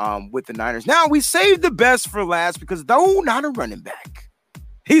with the Niners. Now, we saved the best for last, because though not a running back,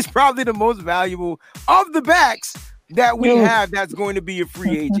 he's probably the most valuable of the backs that we have that's going to be a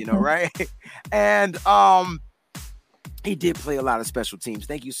free agent, all right? And he did play a lot of special teams.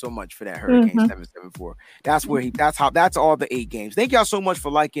 Thank you so much for that, Hurricane 774. That's all the 8 games. Thank y'all so much for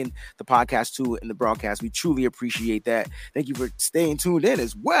liking the podcast too and the broadcast. We truly appreciate that. Thank you for staying tuned in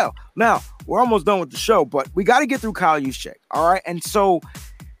as well. Now, we're almost done with the show, but we got to get through Kyle Juszczyk, all right? And so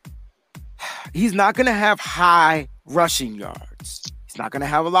he's not going to have high rushing yards. He's not going to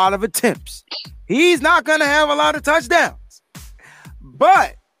have a lot of attempts. He's not going to have a lot of touchdowns.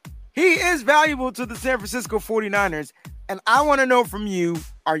 But he is valuable to the San Francisco 49ers. And I want to know from you,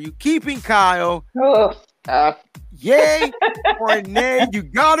 are you keeping Kyle? Yay or nay? You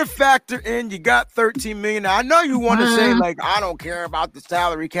got to factor in, you got $13 million. Now, I know you want to say, like, I don't care about the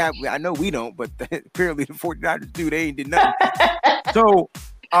salary cap. I know we don't, but apparently the 49ers do. They ain't did nothing. So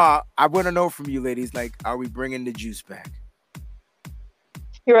I want to know from you, ladies, like, are we bringing the juice back?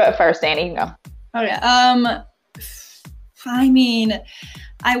 You're up first, Annie. No. Okay. I mean,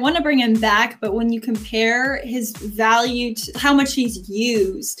 I want to bring him back, but when you compare his value to how much he's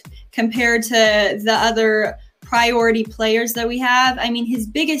used compared to the other priority players that we have, I mean, his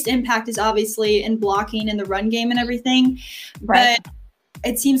biggest impact is obviously in blocking in the run game and everything. Right. But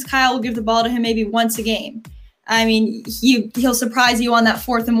it seems Kyle will give the ball to him maybe once a game. I mean, he'll surprise you on that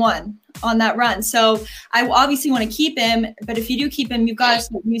 4th and 1 on that run. So I obviously want to keep him, but if you do keep him, you've got to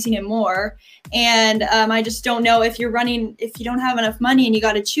start using him more. And I just don't know if you don't have enough money and you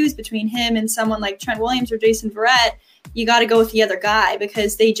got to choose between him and someone like Trent Williams or Jason Verrett, you got to go with the other guy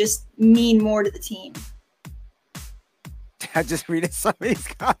because they just mean more to the team. I just read some of his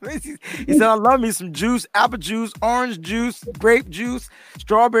comments. He said, I love me some juice, apple juice, orange juice, grape juice,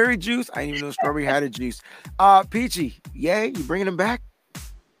 strawberry juice. I didn't even know strawberry had a juice. Peachy, yay, you bringing him back?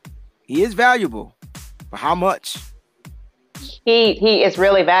 He is valuable. But how much? He is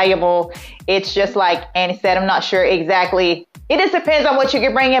really valuable. It's just like Annie said, I'm not sure exactly. It just depends on what you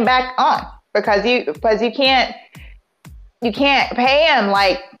can bring him back on, because you can't pay him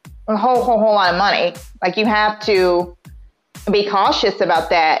like a whole lot of money. Like, you have to be cautious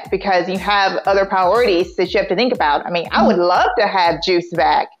about that because you have other priorities that you have to think about. I mean, I would love to have Juice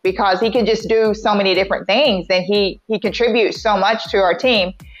back because he can just do so many different things, and he contributes so much to our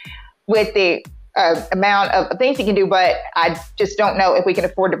team with the amount of things he can do, but I just don't know if we can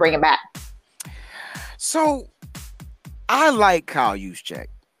afford to bring him back. So I like Kyle Juszczyk.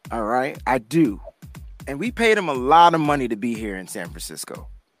 All right. I do. And we paid him a lot of money to be here in San Francisco.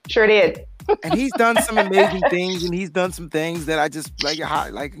 Sure did. And he's done some amazing things, and he's done some things that I just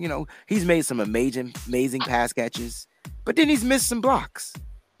like, you know, he's made some amazing pass catches, but then he's missed some blocks.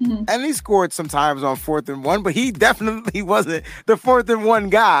 Mm-hmm. And he scored sometimes on 4th and 1, but he definitely wasn't the 4th and 1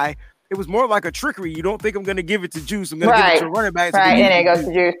 guy. It was more like a trickery. You don't think I'm going to give it to Juice. I'm going to give it to running back. Right, and it goes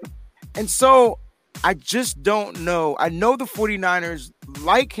to Juice. And so I just don't know. I know the 49ers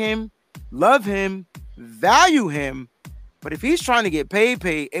like him, love him, value him, but if he's trying to get paid,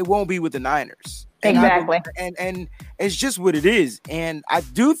 it won't be with the Niners. Exactly. And it's just what it is. And I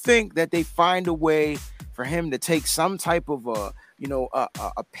do think that they find a way for him to take some type of a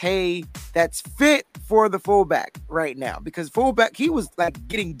pay that's fit for the fullback right now, because fullback, he was like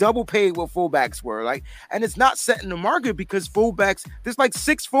getting double paid what fullbacks were like, and it's not setting the market because fullbacks, there's like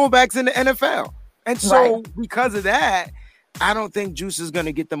 6 fullbacks in the NFL. And so because of that, I don't think Juice is going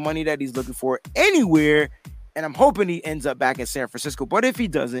to get the money that he's looking for anywhere And I'm hoping he ends up back in San Francisco. But if he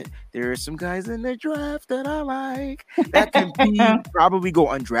doesn't, there are some guys in the draft that I like that can probably go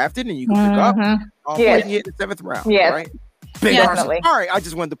undrafted and you can pick up. Yes. In the 7th round. Yes. Right? Big Definitely. All right. I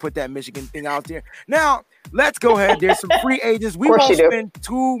just wanted to put that Michigan thing out there. Now, let's go ahead. There's some free agents. We won't spend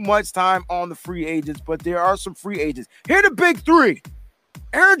too much time on the free agents, but there are some free agents. Here are the big three.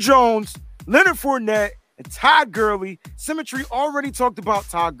 Aaron Jones, Leonard Fournette, and Todd Gurley. Symmetry already talked about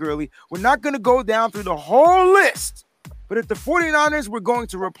Todd Gurley. We're not going to go down through the whole list, but if the 49ers were going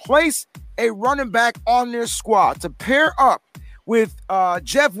to replace a running back on their squad to pair up with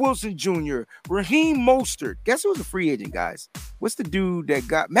Jeff Wilson Jr., Raheem Mostert. Guess who was a free agent, guys? What's the dude that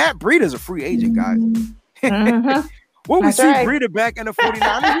got Matt Breida's a free agent, guys? Will we see Breida back in the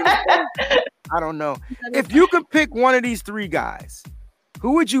 49ers uniform? I don't know. If you could pick one of these three guys,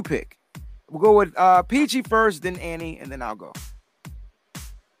 who would you pick? We'll go with Peachy first, then Annie, and then I'll go.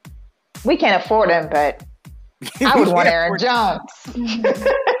 We can't afford him, but I would want Aaron Jones.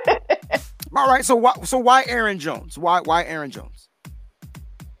 All right, so why Aaron Jones? Why Aaron Jones?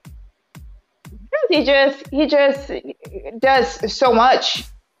 He just does so much,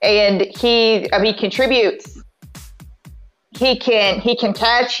 and he contributes. He can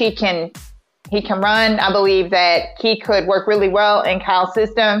catch. He can run. I believe that he could work really well in Kyle's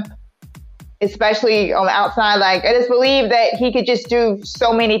system, especially on the outside. Like, I just believe that he could just do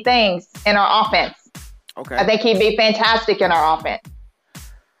so many things in our offense. Okay. I think he'd be fantastic in our offense.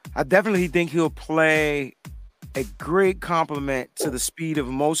 I definitely think he'll play a great complement to the speed of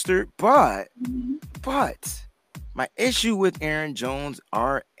Mostert, but my issue with Aaron Jones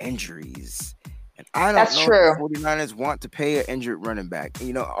are injuries. And I don't know if the 49ers want to pay an injured running back.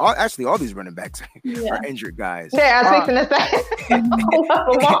 You know, all these running backs are injured guys. Yeah, I was fixing to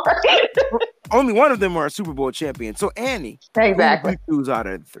say. Only one of them are a Super Bowl champion. So, Annie, exactly. Who's out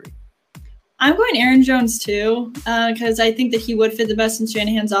of the three? I'm going Aaron Jones too, because I think that he would fit the best in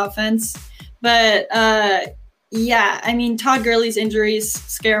Shanahan's offense. But yeah, I mean, Todd Gurley's injuries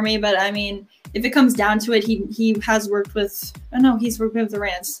scare me. But I mean, if it comes down to it, he has worked with. Oh no, he's worked with the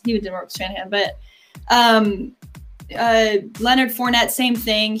Rams. He didn't work with Shanahan, but Leonard Fournette, same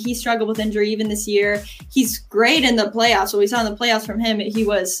thing. He struggled with injury even this year. He's great in the playoffs. What we saw in the playoffs from him, he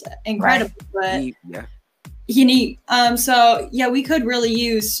was incredible. Right. But so yeah, we could really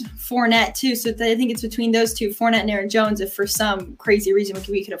use Fournette too. So I think it's between those two, Fournette and Aaron Jones. If for some crazy reason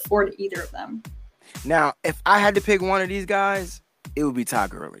we could afford either of them. Now, if I had to pick one of these guys, it would be Todd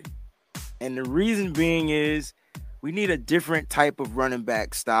Gurley, and the reason being is we need a different type of running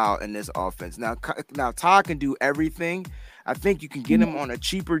back style in this offense. Now Todd can do everything. I think you can get him on a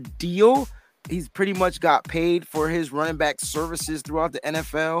cheaper deal. He's pretty much got paid for his running back services throughout the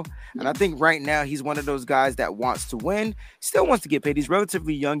NFL. And I think right now he's one of those guys that wants to win, still wants to get paid. He's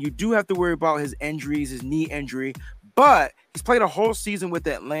relatively young. You do have to worry about his injuries, his knee injury, but he's played a whole season with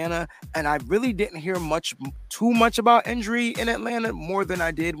Atlanta. And I really didn't hear too much about injury in Atlanta, more than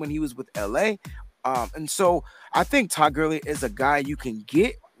I did when he was with LA. And so I think Todd Gurley is a guy you can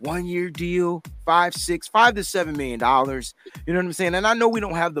get 1 year deal, $5 to $7 million. You know what I'm saying? And I know we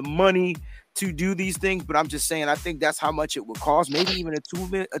don't have the money to do these things, but I'm just saying I think that's how much it would cost. Maybe even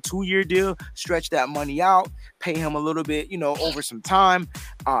a 2 year deal, stretch that money out, pay him a little bit, over some time.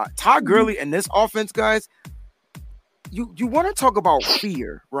 Todd Gurley in this offense, guys, you want to talk about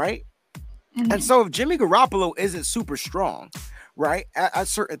fear, right? Mm-hmm. And so if Jimmy Garoppolo isn't super strong, right, at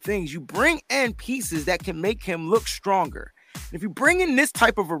certain things, you bring in pieces that can make him look stronger. If you bring in this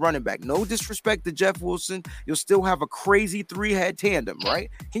type of a running back, no disrespect to Jeff Wilson, you'll still have a crazy 3-head tandem, right?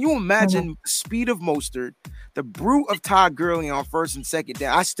 Can you imagine the speed of Mostert, the brute of Todd Gurley on first and second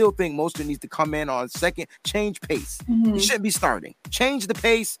down? I still think Mostert needs to come in on second, change pace. He shouldn't be starting. Change the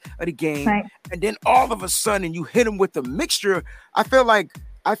pace of the game, and then all of a sudden you hit him with a mixture. I feel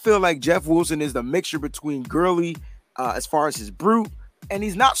like Jeff Wilson is the mixture between Gurley as far as his brute. And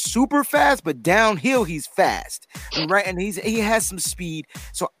he's not super fast, but downhill he's fast, right? And he has some speed,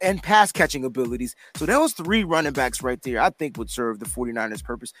 and pass catching abilities. So those three running backs right there, I think would serve the 49ers'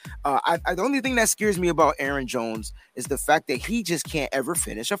 purpose. The only thing that scares me about Aaron Jones is the fact that he just can't ever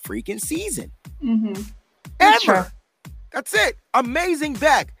finish a freaking season, ever. Sure. That's it. Amazing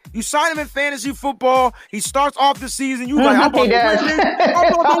back. You sign him in fantasy football. He starts off the season. You like, I'm about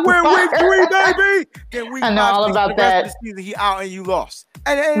to win week 3, baby. Then week 5, all about that. The season, he out and you lost.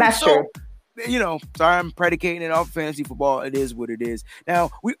 And that's so, true. Sorry, I'm predicating it off fantasy football. It is what it is. Now,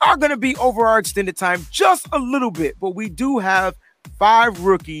 we are going to be over our extended time just a little bit, but we do have 5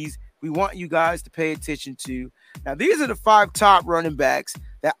 rookies we want you guys to pay attention to. Now, these are the 5 top running backs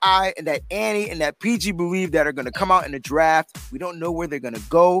that I and that Annie and that PG believe that are going to come out in the draft. We don't know where they're going to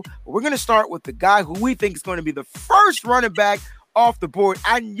go, but we're going to start with the guy who we think is going to be the first running back off the board.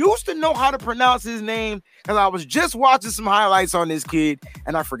 I used to know how to pronounce his name because I was just watching some highlights on this kid,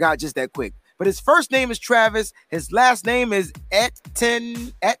 and I forgot just that quick. But his first name is Travis. His last name is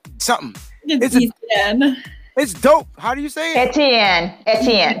something. It's dope. How do you say it?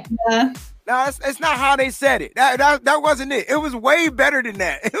 Etienne. Yeah. No, it's not how they said it. That wasn't it. It was way better than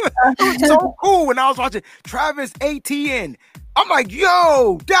that. It was so cool when I was watching Travis ATN. I'm like,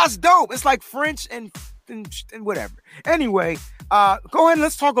 yo, that's dope. It's like French and whatever. Anyway, go ahead and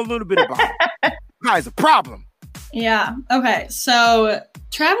let's talk a little bit about it. Guys, a problem. Yeah. Okay. So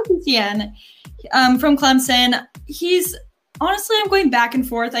Travis Etienne from Clemson, honestly, I'm going back and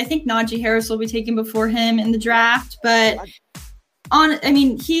forth. I think Najee Harris will be taken before him in the draft, but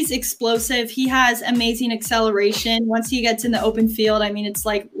he's explosive. He has amazing acceleration. Once he gets in the open field, it's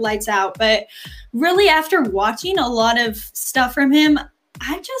like lights out. But really, after watching a lot of stuff from him,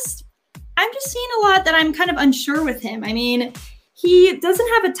 I'm just seeing a lot that I'm kind of unsure with him. He doesn't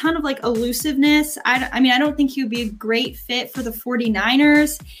have a ton of like elusiveness. I don't think he would be a great fit for the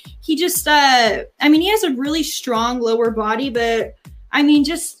 49ers. He just, he has a really strong lower body, but I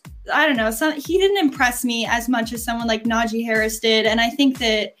don't know. He didn't impress me as much as someone like Najee Harris did. And I think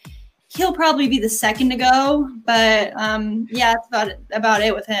that he'll probably be the second to go, but that's about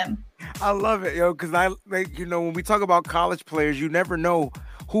it with him. I love it, yo, because when we talk about college players, you never know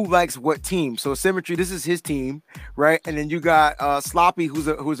who likes what team. So Symmetry, this is his team, right? And then you got Sloppy, who's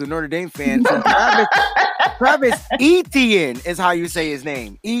a Notre Dame fan. So Travis Etienne is how you say his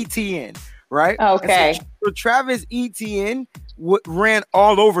name, Etienne, right? Okay. So Travis Etienne ran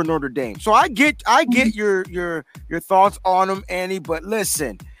all over Notre Dame. So I get your thoughts on him, Annie. But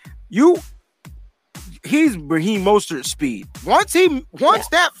listen, he's Raheem Mostert speed. Once he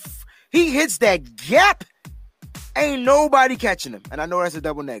hits that gap, ain't nobody catching him. And I know that's a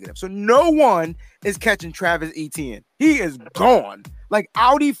double negative. So no one is catching Travis Etienne. He is gone. Like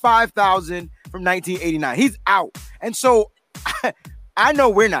Audi 5000 from 1989. He's out. And so I know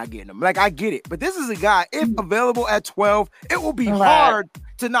we're not getting him. Like, I get it. But this is a guy, if available at 12, it will be hard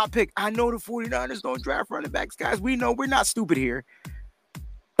to not pick. I know the 49ers don't draft running backs, guys. We know we're not stupid here.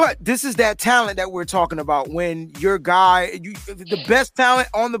 But this is that talent that we're talking about. When your guy, the best talent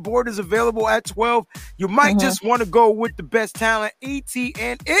on the board is available at 12, you might just want to go with the best talent.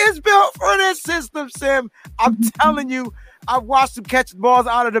 ETN is built for this system, Sim. I'm telling you, I've watched him catch balls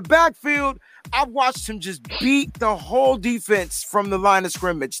out of the backfield. I've watched him just beat the whole defense from the line of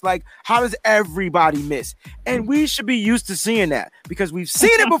scrimmage. Like, how does everybody miss? And we should be used to seeing that because we've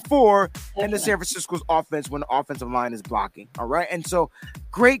seen it before in the San Francisco's offense when the offensive line is blocking. All right. And so,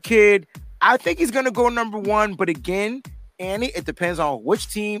 great kid. I think he's going to go number one. But again, Annie, it depends on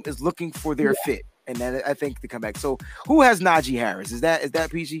which team is looking for their fit. And then I think to come back. So, who has Najee Harris? Is that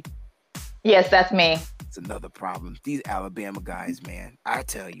PG? Yes, that's me. It's another problem. These Alabama guys, man. I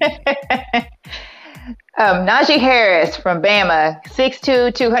tell you. Najee Harris from Bama,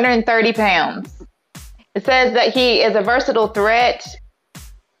 6'2", 230 pounds. It says that he is a versatile threat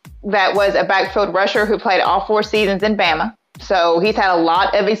that was a backfield rusher who played all 4 seasons in Bama. So he's had a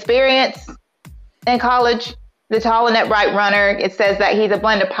lot of experience in college. The tall and upright runner. It says that he's a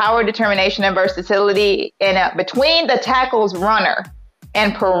blend of power, determination, and versatility in a between the tackles runner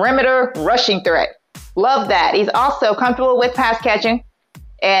and perimeter rushing threat. Love that. He's also comfortable with pass catching,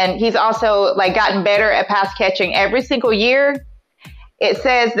 and he's also gotten better at pass catching every single year. It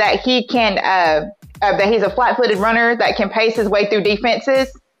says that he can that he's a flat-footed runner that can pace his way through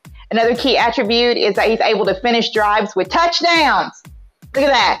defenses. Another key attribute is that he's able to finish drives with touchdowns. Look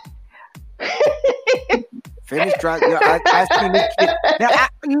at that. Finish drive. I've seen this kid.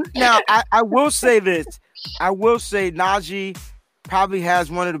 I will say this. I will say Najee probably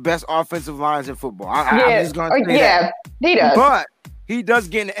has one of the best offensive lines in football. I'm just going to say that. He does. But he does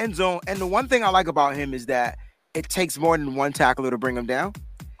get in the end zone. And the one thing I like about him is that it takes more than one tackler to bring him down.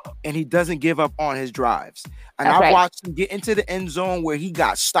 And he doesn't give up on his drives. And I've watched him get into the end zone where he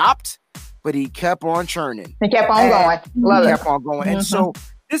got stopped, but he kept on churning. He kept on going. Love it. Kept on going. And so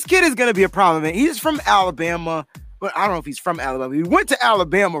this kid is going to be a problem. And he's from Alabama. But I don't know if he's from Alabama. He went to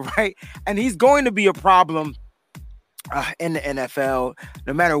Alabama, right? And he's going to be a problem in the NFL,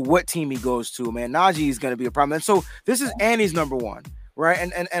 no matter what team he goes to, man. Najee is going to be a problem. And so this is Annie's number one, right?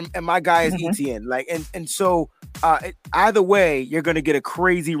 And my guy is ETN. So either way, you're going to get a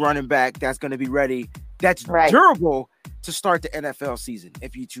crazy running back that's going to be ready, that's durable to start the NFL season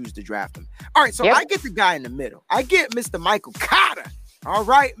if you choose to draft him. All right, so I get the guy in the middle. I get Mr. Michael Carter. All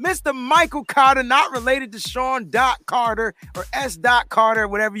right, Mr. Michael Carter, not related to Sean Dot Carter or S. Dot Carter,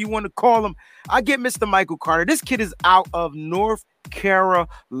 whatever you want to call him. I get Mr. Michael Carter. This kid is out of North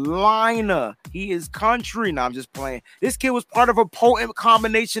Carolina. He is country. No, I'm just playing. This kid was part of a potent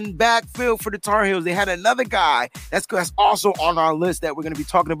combination backfield for the Tar Heels. They had another guy that's also on our list that we're going to be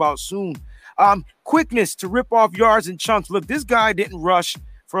talking about soon. Quickness to rip off yards and chunks. Look, this guy didn't rush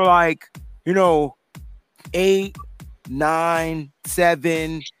for 8, 9,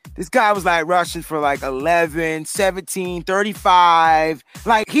 7. This guy was rushing for 11, 17, 35.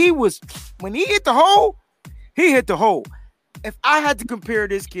 When he hit the hole, he hit the hole. If I had to compare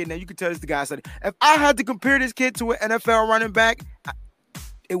this kid, now you can tell this the guy said, if I had to compare this kid to an NFL running back,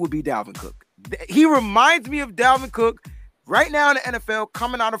 it would be Dalvin Cook. He reminds me of Dalvin Cook right now in the NFL,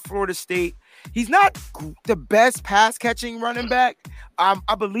 coming out of Florida State. He's not the best pass catching running back.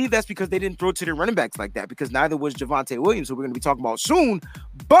 I believe that's because they didn't throw to their running backs like that, because neither was Javonte Williams, who we're going to be talking about soon.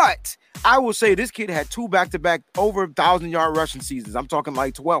 But I will say this kid had 2 back-to-back over 1,000-yard rushing seasons. I'm talking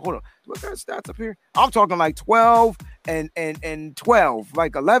 12. Hold on. What kind of stats up here? I'm talking 12 and 12,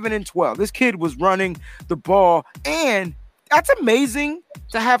 11 and 12. This kid was running the ball, and that's amazing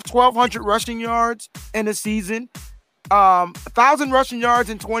to have 1,200 rushing yards in a season. 1,000 rushing yards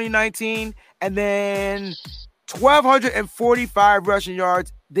in 2019, and then 1,245 rushing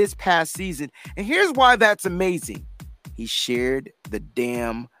yards this past season. And here's why that's amazing. He shared the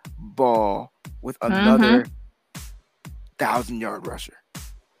damn ball with another 1,000-yard rusher.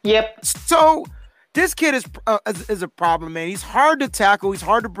 Yep. So this kid is a problem, man. He's hard to tackle. He's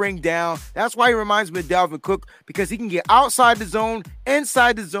hard to bring down. That's why he reminds me of Dalvin Cook, because he can get outside the zone,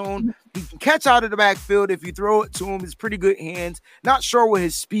 inside the zone. He can catch out of the backfield. If you throw it to him, he's pretty good hands. Not sure what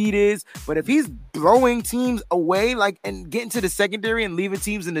his speed is, but if he's blowing teams away, and getting to the secondary and leaving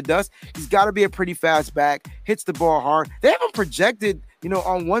teams in the dust, he's got to be a pretty fast back. Hits the ball hard. They haven't projected,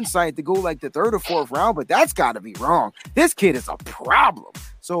 on one side to go the 3rd or 4th round, but that's got to be wrong. This kid is a problem.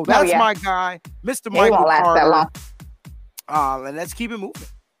 So that's my guy, Mr. Michael won't last Carter. that long. And let's keep it moving.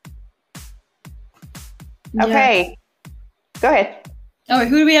 Okay. Go ahead. Oh,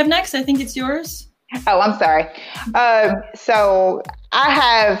 who do we have next? I think it's yours. Oh, I'm sorry. So I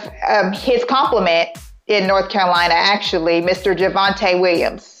have his complement in North Carolina, actually, Mr. Javonte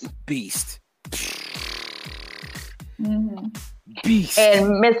Williams. Beast. Mm-hmm. Beast. And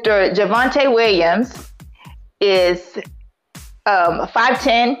Mr. Javonte Williams is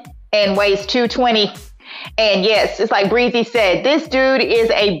 5'10" and weighs 220. And yes, just like Breezy said, this dude is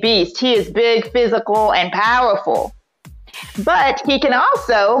a beast. He is big, physical, and powerful. But he can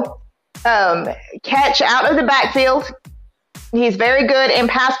also catch out of the backfield. He's very good in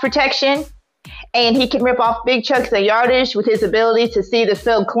pass protection. And he can rip off big chunks of yardage with his ability to see the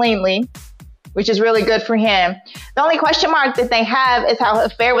field cleanly, which is really good for him. The only question mark that they have is how he'll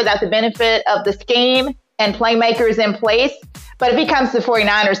fare without the benefit of the scheme and playmakers in place. But if he comes to the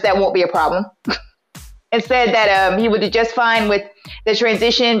 49ers, that won't be a problem. It said that he would do just fine with the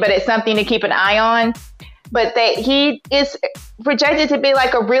transition, but it's something to keep an eye on. But that he is projected to be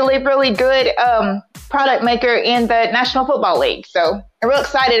a really, really good product maker in the National Football League. So I'm real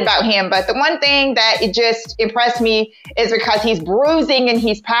excited about him. But the one thing that it just impressed me is because he's bruising and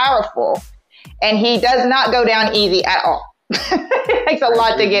he's powerful. And he does not go down easy at all. It takes a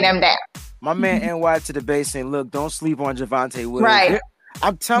lot to get him down. My man NY to the base saying, look, don't sleep on Javonte Williams. Right.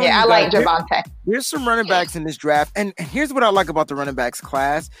 I'm telling you. Yeah, I like Javonte. There's some running backs in this draft. And here's what I like about the running backs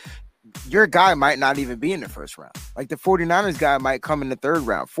class. Your guy might not even be in the 1st round. The 49ers guy might come in the 3rd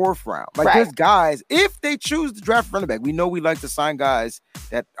round, 4th round. There's guys, if they choose to draft running back, we know we like to sign guys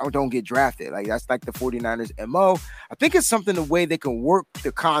that don't get drafted. That's the 49ers MO. I think it's something the way they can work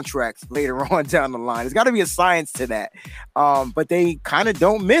the contracts later on down the line. There's got to be a science to that. But they kind of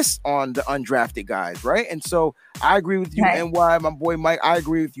don't miss on the undrafted guys, right? And so I agree with you, NY, my boy Mike. I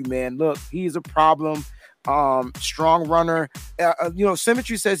agree with you, man. Look, he's a problem. Strong runner.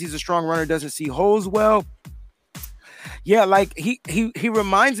 Symmetry says he's a strong runner, doesn't see holes well. Yeah, he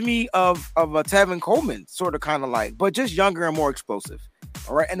reminds me of a Tevin Coleman, sort of kind of but just younger and more explosive.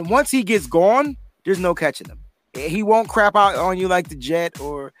 All right. And once he gets gone, there's no catching him. He won't crap out on you like the Jet,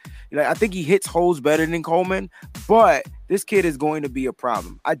 or I think he hits holes better than Coleman, but this kid is going to be a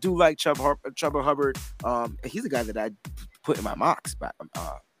problem. I do like Chuba Hubbard. He's a guy that I put in my mocks, but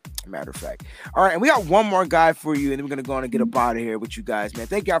matter of fact. All right, and we got one more guy for you, and then we're gonna go on and get up out of here with you guys, man.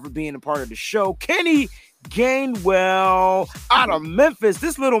 Thank y'all for being a part of the show. Kenny Gainwell out of Memphis.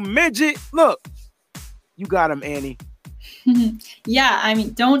 This little midget. Look, you got him, Annie. Yeah,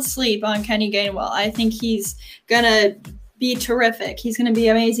 don't sleep on Kenny Gainwell. I think he's gonna be terrific. He's gonna be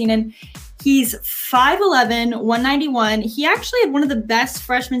amazing. And He's 5'11", 191. He actually had one of the best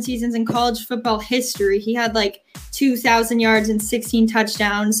freshman seasons in college football history. He had like 2,000 yards and 16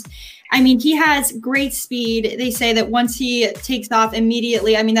 touchdowns. I mean, he has great speed. They say that once he takes off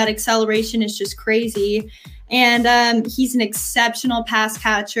immediately, I mean, that acceleration is just crazy. And he's an exceptional pass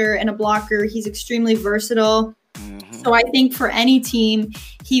catcher and a blocker. He's extremely versatile. So I think for any team,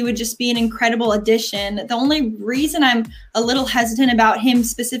 he would just be an incredible addition. The only reason I'm a little hesitant about him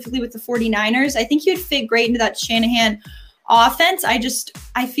specifically with the 49ers, I think he would fit great into that Shanahan offense. I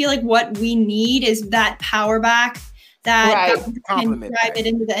feel like what we need is that power back that can drive it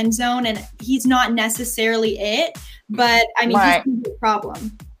into the end zone. And he's not necessarily it, but I mean, he's a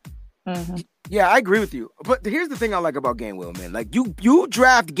problem. Yeah, I agree with you. But here's the thing I like about Gainwell, man. Like you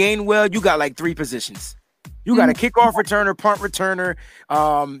draft Gainwell, you got like 3 positions. You got a kickoff returner, punt returner.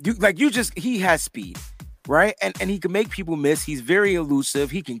 He has speed, right? And he can make people miss. He's very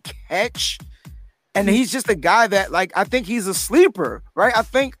elusive. He can catch. And he's just a guy that, like, I think he's a sleeper, right? I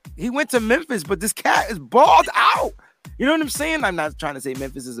think he went to Memphis, but this cat is balled out. You know what I'm saying? I'm not trying to say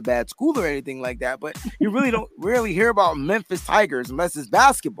Memphis is a bad school or anything like that, but you really don't rarely hear about Memphis Tigers unless it's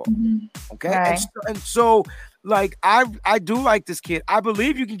basketball. Okay. Right. And so like, I do like this kid. I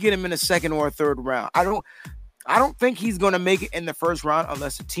believe you can get him in a second or a third round. I don't think he's going to make it in the first round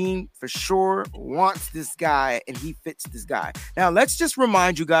unless a team for sure wants this guy and he fits this guy. Now, let's just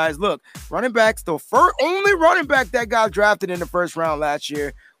remind you guys, look, running backs, the only running back that got drafted in the first round last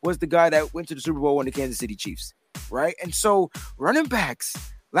year was the guy that went to the Super Bowl and the Kansas City Chiefs, right? And so running backs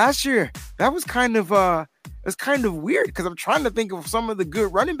last year, that was kind of weird because I'm trying to think of some of the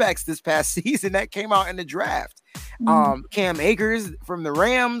good running backs this past season that came out in the draft. Cam Akers from the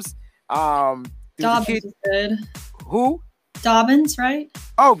Rams. Dobbins is good. Who? Dobbins, right?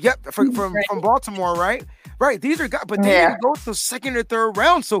 Oh, yep, from Baltimore, right? Right. These are guys, but they didn't go to second or third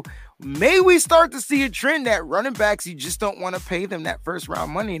round. So may we start to see a trend that running backs, you just don't want to pay them that first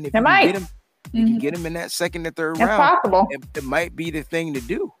round money, and if you can get them in that second or third round. Possible. It might be the thing to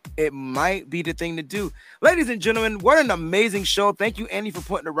do. It might be the thing to do. Ladies and gentlemen, what an amazing show. Thank you, Andy, for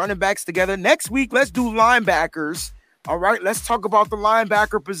putting the running backs together. Next week, let's do linebackers. All right, let's talk about the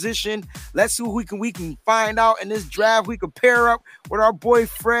linebacker position. Let's see who we can find out in this draft. We can pair up with our boy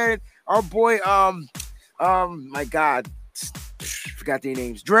Fred, our boy, my God, forgot their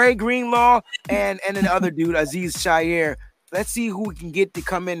names. Dre Greenlaw and the other dude, Aziz Shire. Let's see who we can get to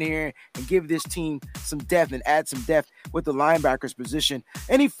come in here and give this team some depth and add some depth with the linebackers position.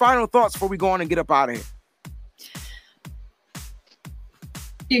 Any final thoughts before we go on and get up out of here?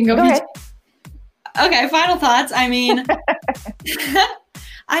 You can go ahead. Okay, final thoughts. I mean,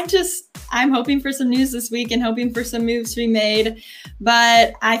 I'm hoping for some news this week and hoping for some moves to be made,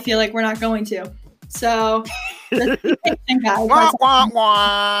 but I feel like we're not going to. So, let's be patient, guys. Wah, wah,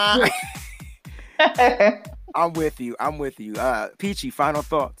 wah. I'm with you. Peachy, final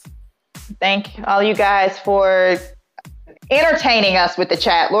thoughts. Thank all you guys for entertaining us with the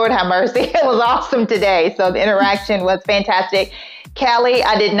chat. Lord have mercy. It was awesome today. So the interaction was fantastic. Callie,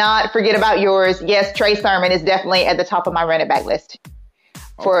 I did not forget about yours. Yes, Trey Sermon is definitely at the top of my running back list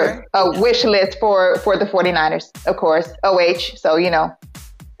for a wish list for the 49ers, of course. OH. So,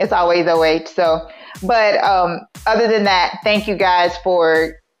 it's always OH. So, but other than that, thank you guys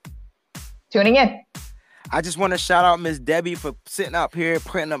for tuning in. I just want to shout out Miss Debbie for sitting up here,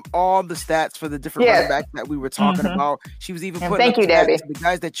 putting up all the stats for the different running backs that we were talking about. She was even putting up the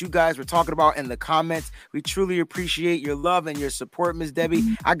guys that you guys were talking about in the comments. We truly appreciate your love and your support, Miss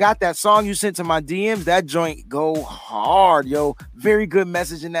Debbie. I got that song you sent to my DMs. That joint go hard, yo. Very good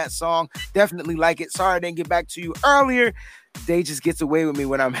message in that song. Definitely like it. Sorry I didn't get back to you earlier. Day just gets away with me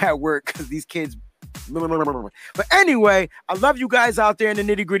when I'm at work because these kids. But anyway, I love you guys out there in the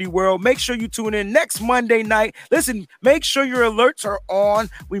nitty gritty world. Make sure you tune in next Monday night. Listen, make sure your alerts are on.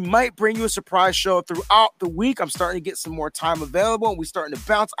 We might bring you a surprise show throughout the week. I'm starting to get some more time available and we're starting to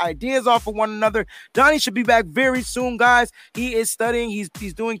bounce ideas off of one another. Donnie should be back very soon, guys. He is studying. He's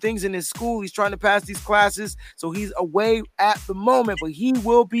doing things in his school. He's trying to pass these classes. So he's away at the moment, but he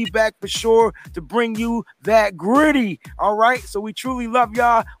will be back for sure to bring you that gritty. All right. So we truly love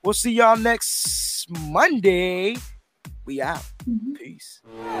y'all. We'll see y'all next Monday. We out. Peace.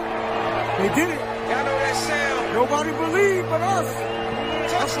 They did it. Y'all know that sound. Nobody believed but us.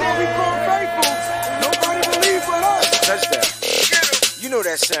 That's why we call faithful. Nobody believed but us. Touchdown. You know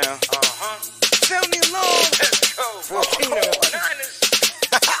that sound. Sound the alarm. Let's go. 14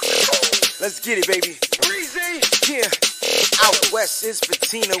 Let's get it, baby. Breezy. Yeah. Out west is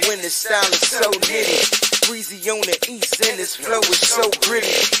patina when the style is so nitty. breezy on the east, and his flow is so gritty.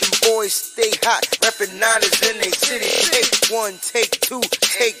 Them boys stay hot, rapping niners in they city. Take one, take two,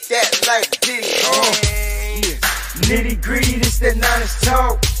 take that like Diddy. Nitty gritty, this that niners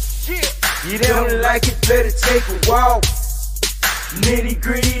talk. You don't like it, better take a walk. Nitty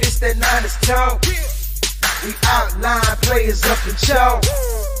gritty, this that niners talk. We outline players up in chalk.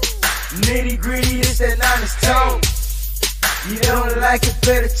 Nitty gritty, this that niners talk. You don't like it,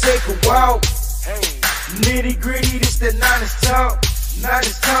 better take a walk. Nitty gritty, this that niners talk.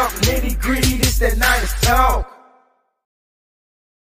 Niners talk, nitty gritty, this that niners talk.